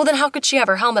 Yeah. Well, then how could she have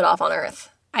her helmet off on Earth?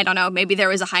 I don't know. Maybe there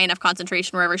was a high enough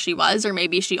concentration wherever she was, or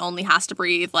maybe she only has to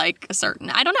breathe a certain.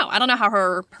 I don't know. I don't know how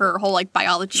her whole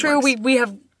biology works. True. We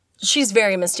have she's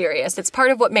very mysterious. It's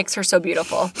part of what makes her so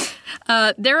beautiful.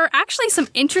 There are actually some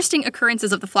interesting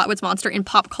occurrences of the Flatwoods Monster in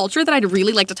pop culture that I'd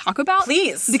really like to talk about.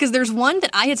 Please. Because there's one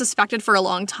that I had suspected for a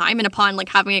long time, and upon like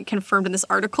having it confirmed in this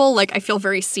article, like I feel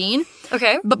very seen.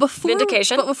 Okay. But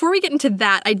before we get into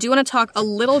that, I do want to talk a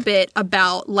little bit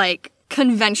about like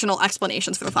conventional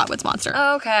explanations for the Flatwoods Monster.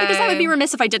 Okay. Because I would be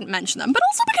remiss if I didn't mention them. But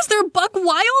also because they're buck wild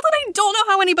and I don't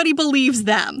know how anybody believes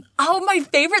them. Oh, my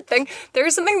favorite thing.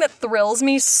 There's something that thrills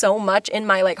me so much in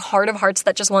my like heart of hearts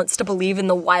that just wants to believe in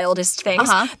the wildest things.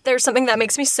 There's something that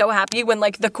makes me so happy when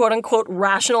like the quote unquote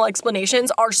rational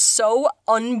explanations are so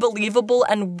unbelievable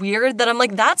and weird that I'm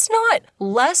like, that's not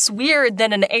less weird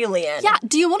than an alien. Yeah.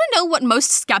 Do you want to know what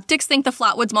most skeptics think the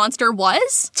Flatwoods Monster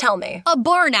was? Tell me. A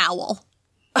barn owl.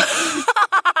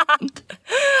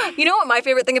 You know what my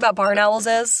favorite thing about barn owls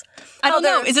is? I don't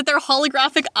know. Is it their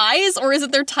holographic eyes or is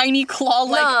it their tiny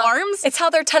claw-like arms? It's how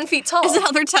they're 10 feet tall. Is it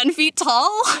how they're 10 feet tall?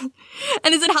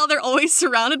 And is it how they're always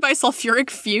surrounded by sulfuric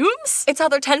fumes? It's how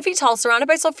they're 10 feet tall, surrounded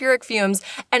by sulfuric fumes,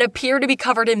 and appear to be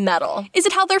covered in metal. Is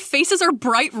it how their faces are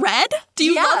bright red? Do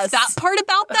you love that part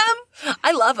about them?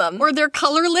 I love them. Or their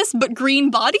colorless but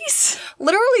green bodies?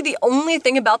 Literally the only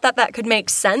thing about that could make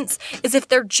sense is if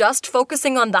they're just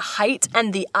focusing on the height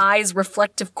and the eye's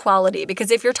reflective quality.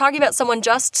 Because if you're talking about someone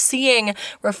just seeing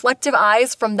reflective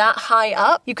eyes from that high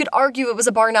up, you could argue it was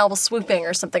a barn owl swooping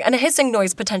or something. And a hissing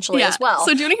noise potentially as well.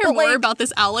 So do you want to hear more about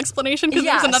this owl explanation? Because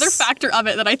there's another factor of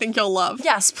it that I think you'll love.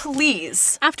 Yes,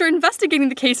 please. After investigating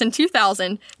the case in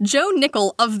 2000, Joe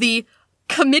Nickel of the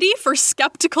Committee for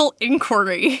Skeptical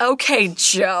Inquiry. Okay,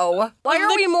 Joe. Why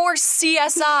are we more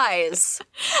CSIs?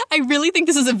 I really think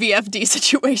this is a VFD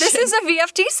situation. This is a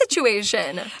VFD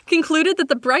situation. Concluded that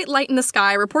the bright light in the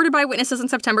sky reported by witnesses on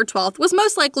September 12th was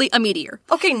most likely a meteor.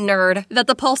 Okay, nerd. That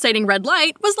the pulsating red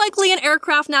light was likely an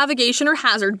aircraft navigation or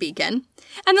hazard beacon.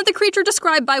 And that the creature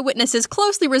described by witnesses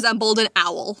closely resembled an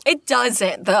owl. It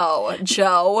doesn't, though,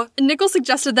 Joe. Nichols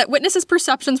suggested that witnesses'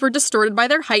 perceptions were distorted by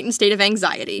their heightened state of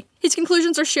anxiety. His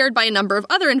conclusions are shared by a number of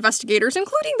other investigators,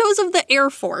 including those of the Air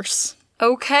Force.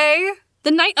 Okay. The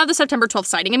night of the September 12th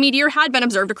sighting, a meteor had been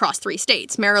observed across 3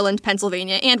 states, Maryland,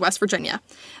 Pennsylvania, and West Virginia.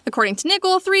 According to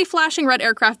Nickel, 3 flashing red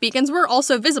aircraft beacons were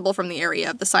also visible from the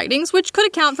area of the sightings, which could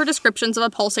account for descriptions of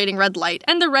a pulsating red light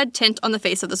and the red tint on the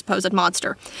face of the supposed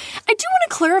monster. I do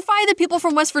want to clarify that people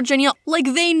from West Virginia,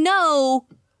 they know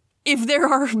if there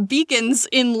are beacons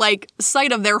in,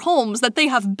 sight of their homes, that they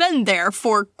have been there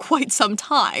for quite some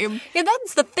time. Yeah,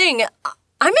 that's the thing.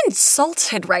 I'm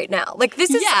insulted right now.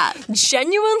 This is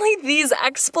genuinely, these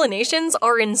explanations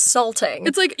are insulting.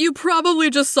 It's you probably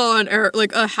just saw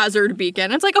a hazard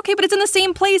beacon. It's okay, but it's in the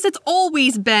same place it's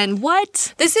always been.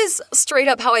 What? This is straight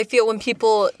up how I feel when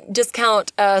people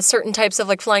discount certain types of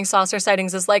flying saucer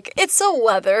sightings as it's a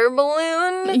weather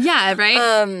balloon. Yeah,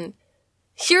 right?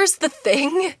 Here's the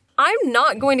thing. I'm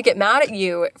not going to get mad at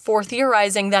you for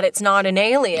theorizing that it's not an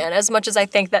alien, as much as I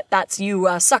think that that's you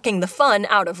sucking the fun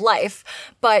out of life.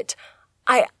 But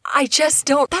I just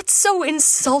don't. That's so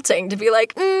insulting to be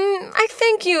I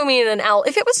think you mean an owl.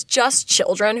 If it was just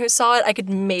children who saw it, I could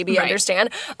maybe understand.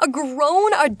 A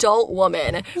grown adult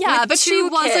woman. Yeah, but she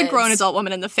was kids. A grown adult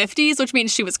woman in the 50s, which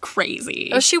means she was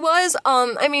crazy. She was,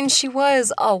 she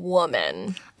was a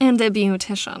woman. And a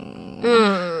beautician.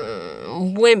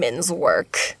 Women's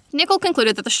work. Nickel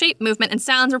concluded that the shape, movement, and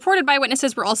sounds reported by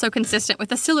witnesses were also consistent with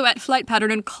the silhouette, flight pattern,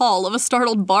 and call of a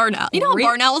startled barn owl. You know how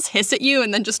barn owls hiss at you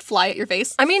and then just fly at your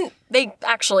face? I mean, they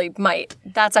actually might.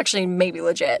 That's actually maybe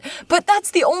legit. But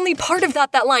that's the only part of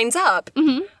that lines up.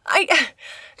 Mm-hmm.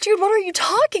 Dude, what are you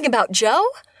talking about, Joe?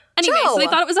 Anyway, so they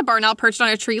thought it was a barn owl perched on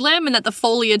a tree limb and that the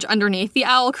foliage underneath the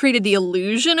owl created the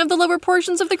illusion of the lower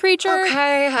portions of the creature.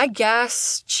 Okay, I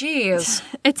guess. Jeez.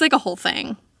 It's a whole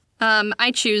thing. I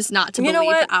choose not to believe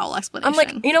the owl explanation.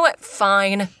 I'm you know what?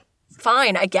 Fine.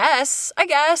 Fine, I guess.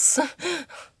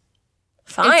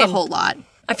 Fine. It's a whole lot.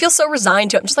 I feel so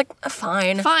resigned to it. I'm just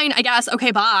fine. Fine, I guess.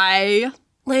 Okay, bye.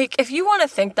 If you want to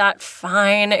think that,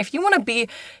 fine. If you want to be,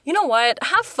 you know what?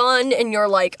 Have fun in your,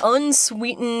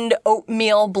 unsweetened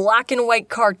oatmeal black and white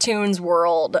cartoons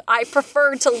world. I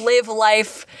prefer to live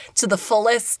life to the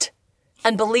fullest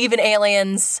and believe in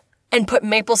aliens and put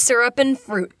maple syrup and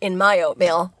fruit in my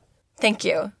oatmeal. Thank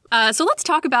you. So let's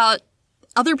talk about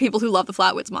other people who love the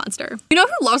Flatwoods Monster. You know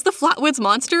who loves the Flatwoods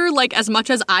Monster, as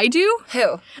much as I do?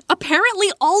 Who?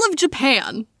 Apparently all of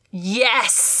Japan.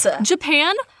 Yes!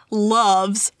 Japan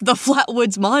loves the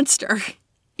Flatwoods Monster.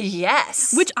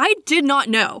 Yes. Which I did not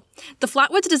know. The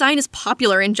Flatwoods design is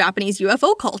popular in Japanese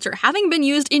UFO culture, having been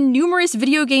used in numerous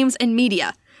video games and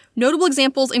media. Notable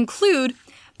examples include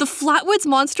The Flatwoods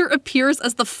Monster appears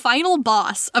as the final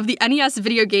boss of the NES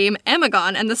video game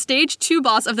Amagon and the Stage 2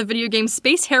 boss of the video game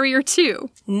Space Harrier 2.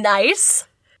 Nice.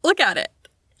 Look at it.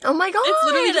 Oh my god. It's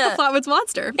literally just the Flatwoods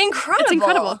Monster. Incredible. It's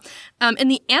incredible. In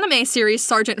the anime series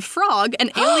Sergeant Frog, an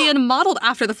alien modeled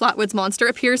after the Flatwoods Monster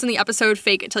appears in the episode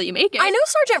Fake It Till You Make It. I know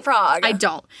Sergeant Frog. I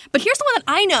don't. But here's the one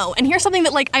that I know, and here's something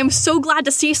that, like, I'm so glad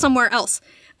to see somewhere else.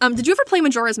 Did you ever play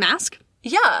Majora's Mask?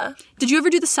 Yeah. Did you ever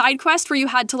do the side quest where you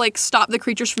had to, like, stop the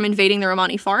creatures from invading the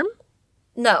Romani farm?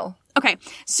 No. Okay,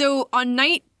 so on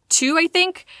night 2, I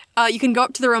think, you can go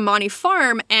up to the Romani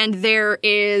farm, and there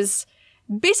is...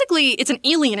 Basically, it's an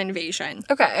alien invasion.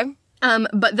 Okay.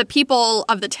 But the people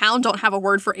of the town don't have a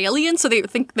word for aliens, so they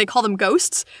call them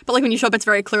ghosts. But like when you show up, it's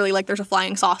very clearly like there's a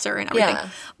flying saucer and everything. Yeah.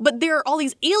 But there are all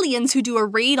these aliens who do a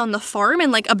raid on the farm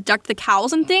and like abduct the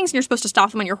cows and things, and you're supposed to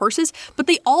stop them on your horses. But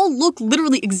they all look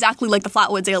literally exactly like the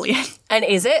Flatwoods Alien. And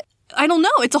is it? I don't know.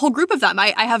 It's a whole group of them.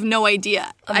 I have no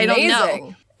idea. Amazing. I don't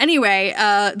know. Anyway,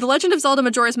 The Legend of Zelda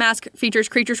Majora's Mask features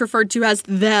creatures referred to as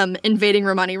them invading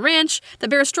Romani Ranch that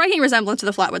bear a striking resemblance to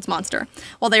the Flatwoods Monster.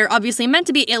 While they are obviously meant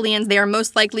to be aliens, they are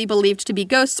most likely believed to be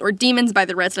ghosts or demons by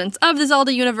the residents of the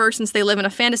Zelda universe since they live in a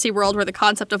fantasy world where the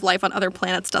concept of life on other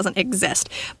planets doesn't exist.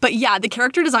 But yeah, the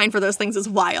character design for those things is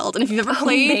wild. And if you've ever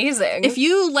played... Amazing. If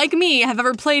you, like me, have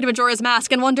ever played Majora's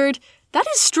Mask and wondered, that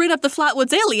is straight up the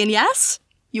Flatwoods Alien, yes?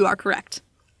 You are correct.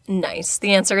 Nice.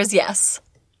 The answer is yes.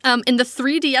 In the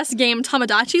 3DS game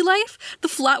Tamagotchi Life, the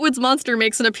Flatwoods Monster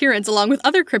makes an appearance along with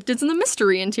other cryptids in the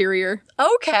mystery interior.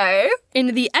 Okay.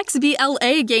 In the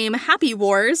XBLA game Happy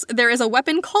Wars, there is a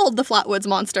weapon called the Flatwoods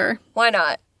Monster. Why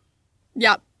not?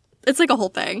 Yeah, it's like a whole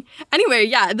thing. Anyway,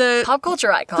 yeah, the Pop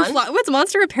culture icon. The Flatwoods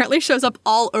Monster apparently shows up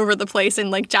all over the place in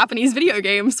like Japanese video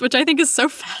games, which I think is so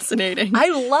fascinating. I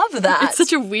love that. It's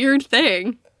such a weird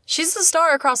thing. She's a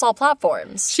star across all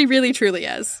platforms. She really, truly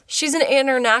is. She's an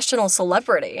international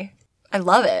celebrity. I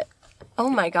love it. Oh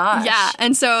my gosh. Yeah,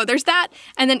 and so there's that.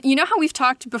 And then you know how we've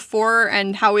talked before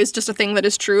and how is just a thing that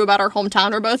is true about our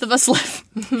hometown where both of us live?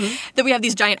 That we have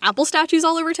these giant apple statues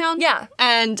all over town? Yeah.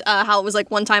 And how it was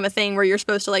like one time a thing where you're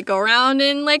supposed to like go around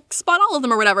and like spot all of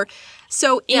them or whatever.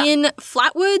 So in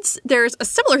Flatwoods, there's a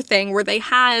similar thing where they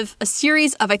have a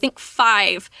series of, I think,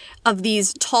 5 of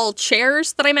these tall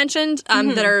chairs that I mentioned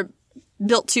that are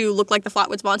built to look like the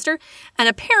Flatwoods Monster. And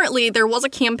apparently there was a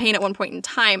campaign at one point in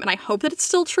time, and I hope that it's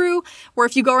still true, where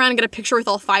if you go around and get a picture with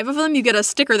all 5 of them, you get a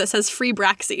sticker that says Free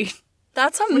Braxie.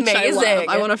 That's amazing. Which I love.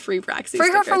 I want a Free Braxie Free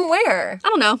sticker. her from where? I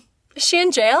don't know. Is she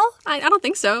in jail? I don't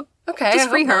think so. Okay, just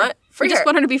I free hope her. not. We just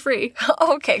want her to be free.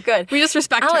 Okay, good. We just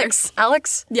respect her.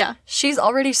 Alex, Yeah. she's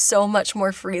already so much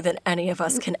more free than any of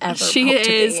us can ever She hope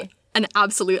to is be. an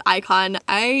absolute icon.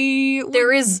 I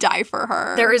would die for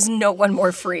her. There is no one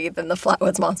more free than the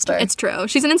Flatwoods Monster. It's true.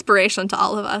 She's an inspiration to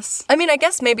all of us. I mean, I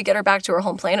guess maybe get her back to her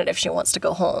home planet if she wants to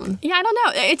go home. Yeah, I don't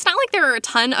know. It's not like there are a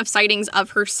ton of sightings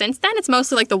of her since then. It's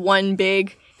mostly like the one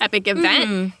big epic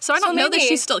event. So I don't know that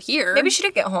she's still here. Maybe she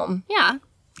did get home. Yeah.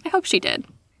 I hope she did.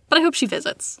 But I hope she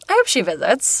visits. I hope she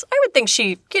visits. I would think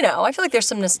she, I feel like there's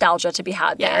some nostalgia to be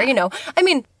had there, I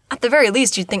mean, at the very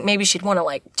least, you'd think maybe she'd want to,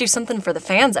 like, do something for the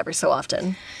fans every so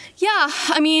often. Yeah,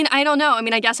 I mean, I don't know. I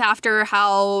mean, I guess after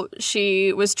how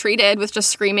she was treated with just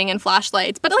screaming and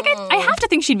flashlights. But, like, I have to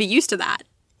think she'd be used to that.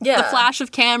 Yeah. The flash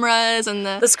of cameras and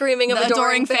the screaming of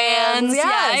adoring fans. Yes.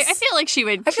 Yeah, I feel like she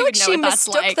would. I feel like know she what that's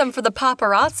mistook like. them for the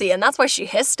paparazzi, and that's why she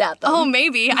hissed at them. Oh,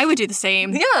 maybe. I would do the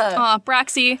same. Yeah. Aw,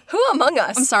 Braxie. Who among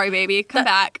us? I'm sorry, baby. Come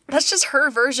back. That's just her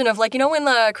version of, like,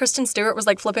 when Kristen Stewart was,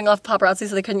 like, flipping off paparazzi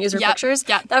so they couldn't use her pictures?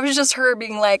 Yeah. That was just her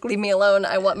being like, leave me alone.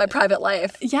 I want my private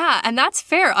life. Yeah, and that's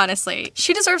fair, honestly.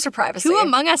 She deserves her privacy. Who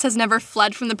among us has never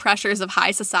fled from the pressures of high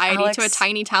society Alex. to a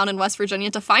tiny town in West Virginia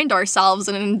to find ourselves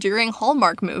in an enduring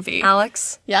Hallmark movie?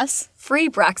 Alex? Yes? Free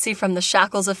Braxie from the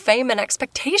shackles of fame and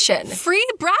expectation. Free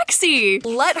Braxie!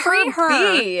 Let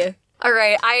her be. All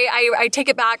right, I take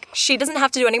it back. She doesn't have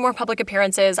to do any more public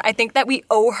appearances. I think that we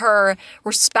owe her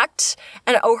respect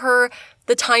and owe her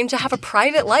the time to have a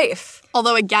private life.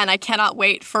 Although, again, I cannot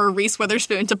wait for Reese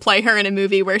Witherspoon to play her in a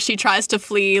movie where she tries to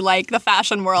flee, like, the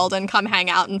fashion world and come hang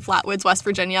out in Flatwoods, West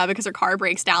Virginia because her car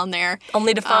breaks down there.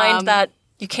 Only to find that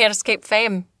you can't escape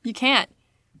fame. You can't.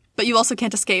 But you also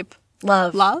can't escape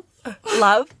love. Love?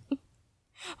 Love?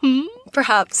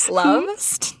 Perhaps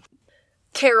love?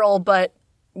 Carol, but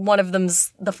one of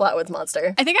them's the Flatwoods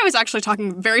Monster. I think I was actually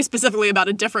talking very specifically about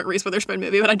a different Reese Witherspoon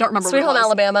movie, but I don't remember Sweet what it Home was.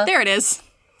 Alabama. There it is.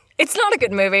 It's not a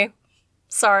good movie.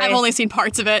 Sorry. I've only seen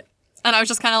parts of it, and I was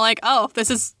just kind of like, oh,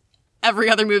 this is every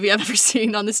other movie I've ever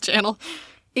seen on this channel.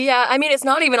 Yeah, I mean, it's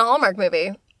not even a Hallmark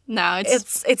movie. No,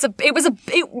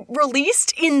 It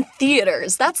released in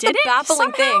theaters. That's the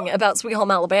baffling thing about Sweet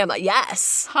Home Alabama.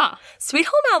 Yes. Huh. Sweet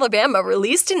Home Alabama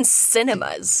released in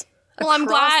cinemas. Well, I'm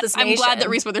glad that that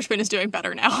Reese Witherspoon is doing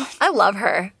better now. I love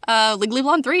her. Legally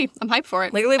Blonde 3. I'm hyped for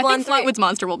it. Legally Blonde 3. I think Flatwoods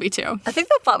Monster will be too. I think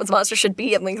that Flatwoods Monster should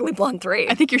be in Legally Blonde 3.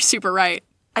 I think you're super right.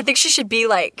 I think she should be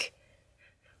like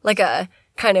a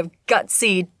kind of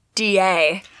gutsy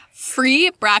DA. Free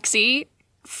Braxie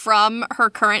from her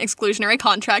current exclusionary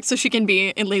contract so she can be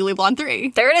in Legally Blonde 3.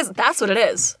 There it is. That's what it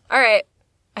is. All right.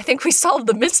 I think we solved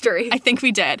the mystery. I think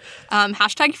we did.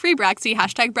 Hashtag free Braxie.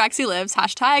 Hashtag Braxie lives.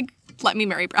 Hashtag let me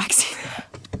marry Braxie.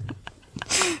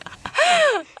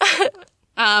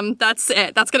 That's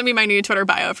it. That's going to be my new Twitter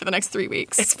bio for the next 3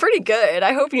 weeks. It's pretty good.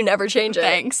 I hope you never change it.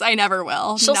 Thanks. I never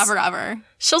will. Never, ever.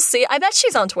 She'll see. I bet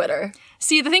she's on Twitter.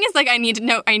 See, the thing is, like, I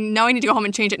know I need to go home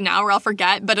and change it now or I'll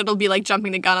forget, but it'll be like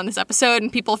jumping the gun on this episode,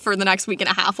 and people for the next week and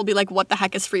a half will be like, what the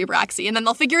heck is free Braxie? And then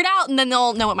they'll figure it out, and then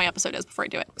they'll know what my episode is before I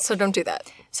do it. So don't do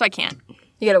that. So I can't.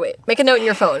 You gotta wait. Make a note in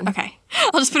your phone. Okay.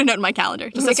 I'll just put a note in my calendar.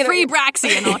 Just says free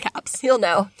Braxie in all caps. You'll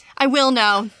know. I will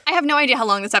know. I have no idea how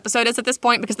long this episode is at this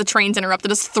point because the train's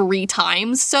interrupted us 3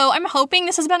 times. So I'm hoping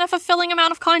this has been a fulfilling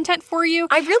amount of content for you.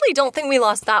 I really don't think we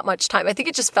lost that much time. I think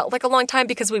it just felt like a long time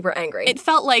because we were angry. It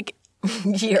felt like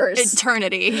years.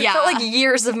 Eternity. Yeah. It felt like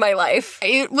years of my life.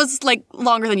 It was like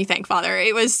longer than you think, Father.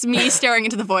 It was me staring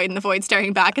into the void and the void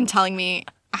staring back and telling me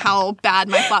how bad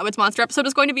my Flatwoods Monster episode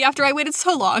was going to be after I waited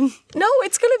so long. No,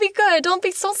 it's going to be good. Don't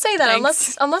say that.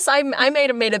 Thanks. Unless I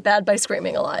made it bad by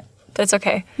screaming a lot. But it's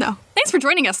okay. No. Thanks for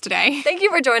joining us today. Thank you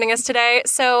for joining us today.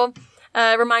 So,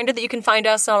 reminder that you can find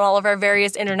us on all of our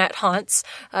various internet haunts.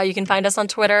 You can find us on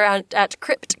Twitter at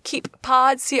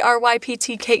CryptKeepPod,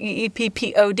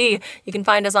 CryptKeeppod. You can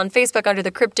find us on Facebook under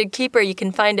the Cryptid Keeper. You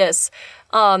can find us,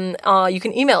 you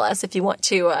can email us if you want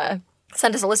to,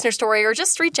 send us a listener story or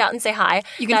just reach out and say hi.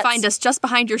 You can find us just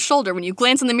behind your shoulder when you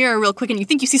glance in the mirror real quick and you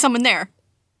think you see someone there.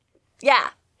 Yeah.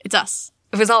 It's us.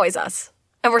 It was always us.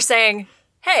 And we're saying,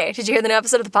 hey, did you hear the new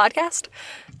episode of the podcast?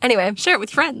 Anyway. Share it with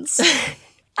friends.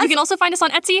 You can also find us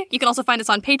on Etsy. You can also find us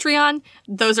on Patreon.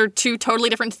 Those are 2 totally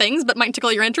different things, but might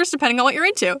tickle your interest depending on what you're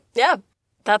into. Yeah.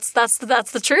 That's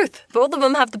the truth. Both of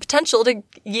them have the potential to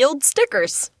yield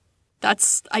stickers.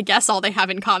 That's, I guess, all they have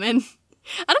in common.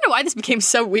 I don't know why this became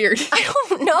so weird. I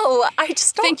don't know. I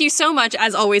just don't. Thank you so much,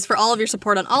 as always, for all of your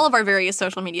support on all of our various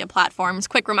social media platforms.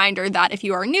 Quick reminder that if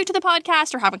you are new to the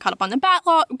podcast or haven't caught up on the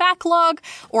backlog,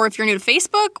 or if you're new to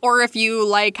Facebook, or if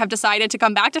you have decided to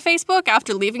come back to Facebook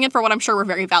after leaving it for what I'm sure were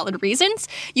very valid reasons,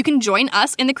 you can join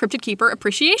us in the Cryptid Keeper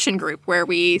Appreciation Group, where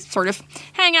we sort of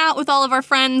hang out with all of our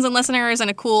friends and listeners in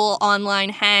a cool online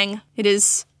hang. It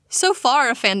is so far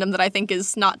a fandom that I think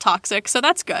is not toxic, so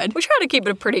that's good. We try to keep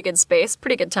it a pretty good space,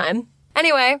 pretty good time.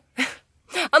 Anyway,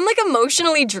 I'm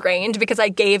emotionally drained because I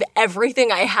gave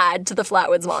everything I had to the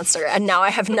Flatwoods Monster, and now I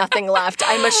have nothing left.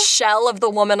 I'm a shell of the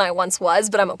woman I once was,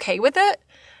 but I'm okay with it.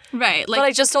 Right. But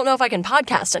I just don't know if I can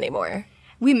podcast anymore.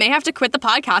 We may have to quit the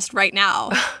podcast right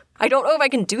now. I don't know if I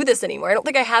can do this anymore. I don't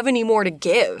think I have any more to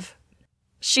give.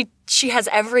 She has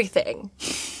everything.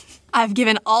 I've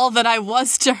given all that I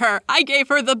was to her. I gave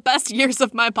her the best years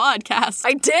of my podcast.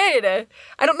 I did.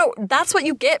 I don't know. That's what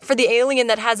you get for the alien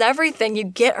that has everything. You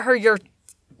get her your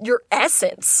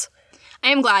essence. I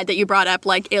am glad that you brought up,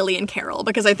 Alien Carol,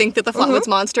 because I think that the Flatwoods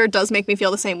Monster does make me feel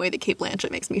the same way that Cate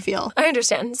Blanchett makes me feel. I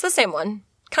understand. It's the same one.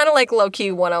 Kind of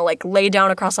low-key want to, lay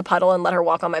down across a puddle and let her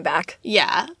walk on my back.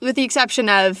 Yeah, with the exception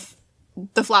of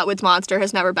the Flatwoods Monster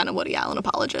has never been a Woody Allen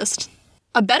apologist.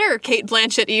 A better Cate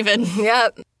Blanchett, even.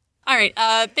 Yep. All right,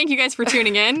 thank you guys for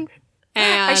tuning in.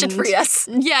 And I should free us.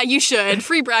 Yeah, you should.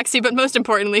 Free Braxie, but most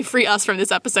importantly, free us from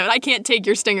this episode. I can't take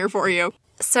your stinger for you.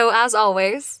 So, as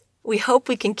always, we hope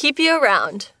we can keep you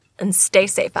around and stay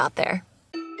safe out there.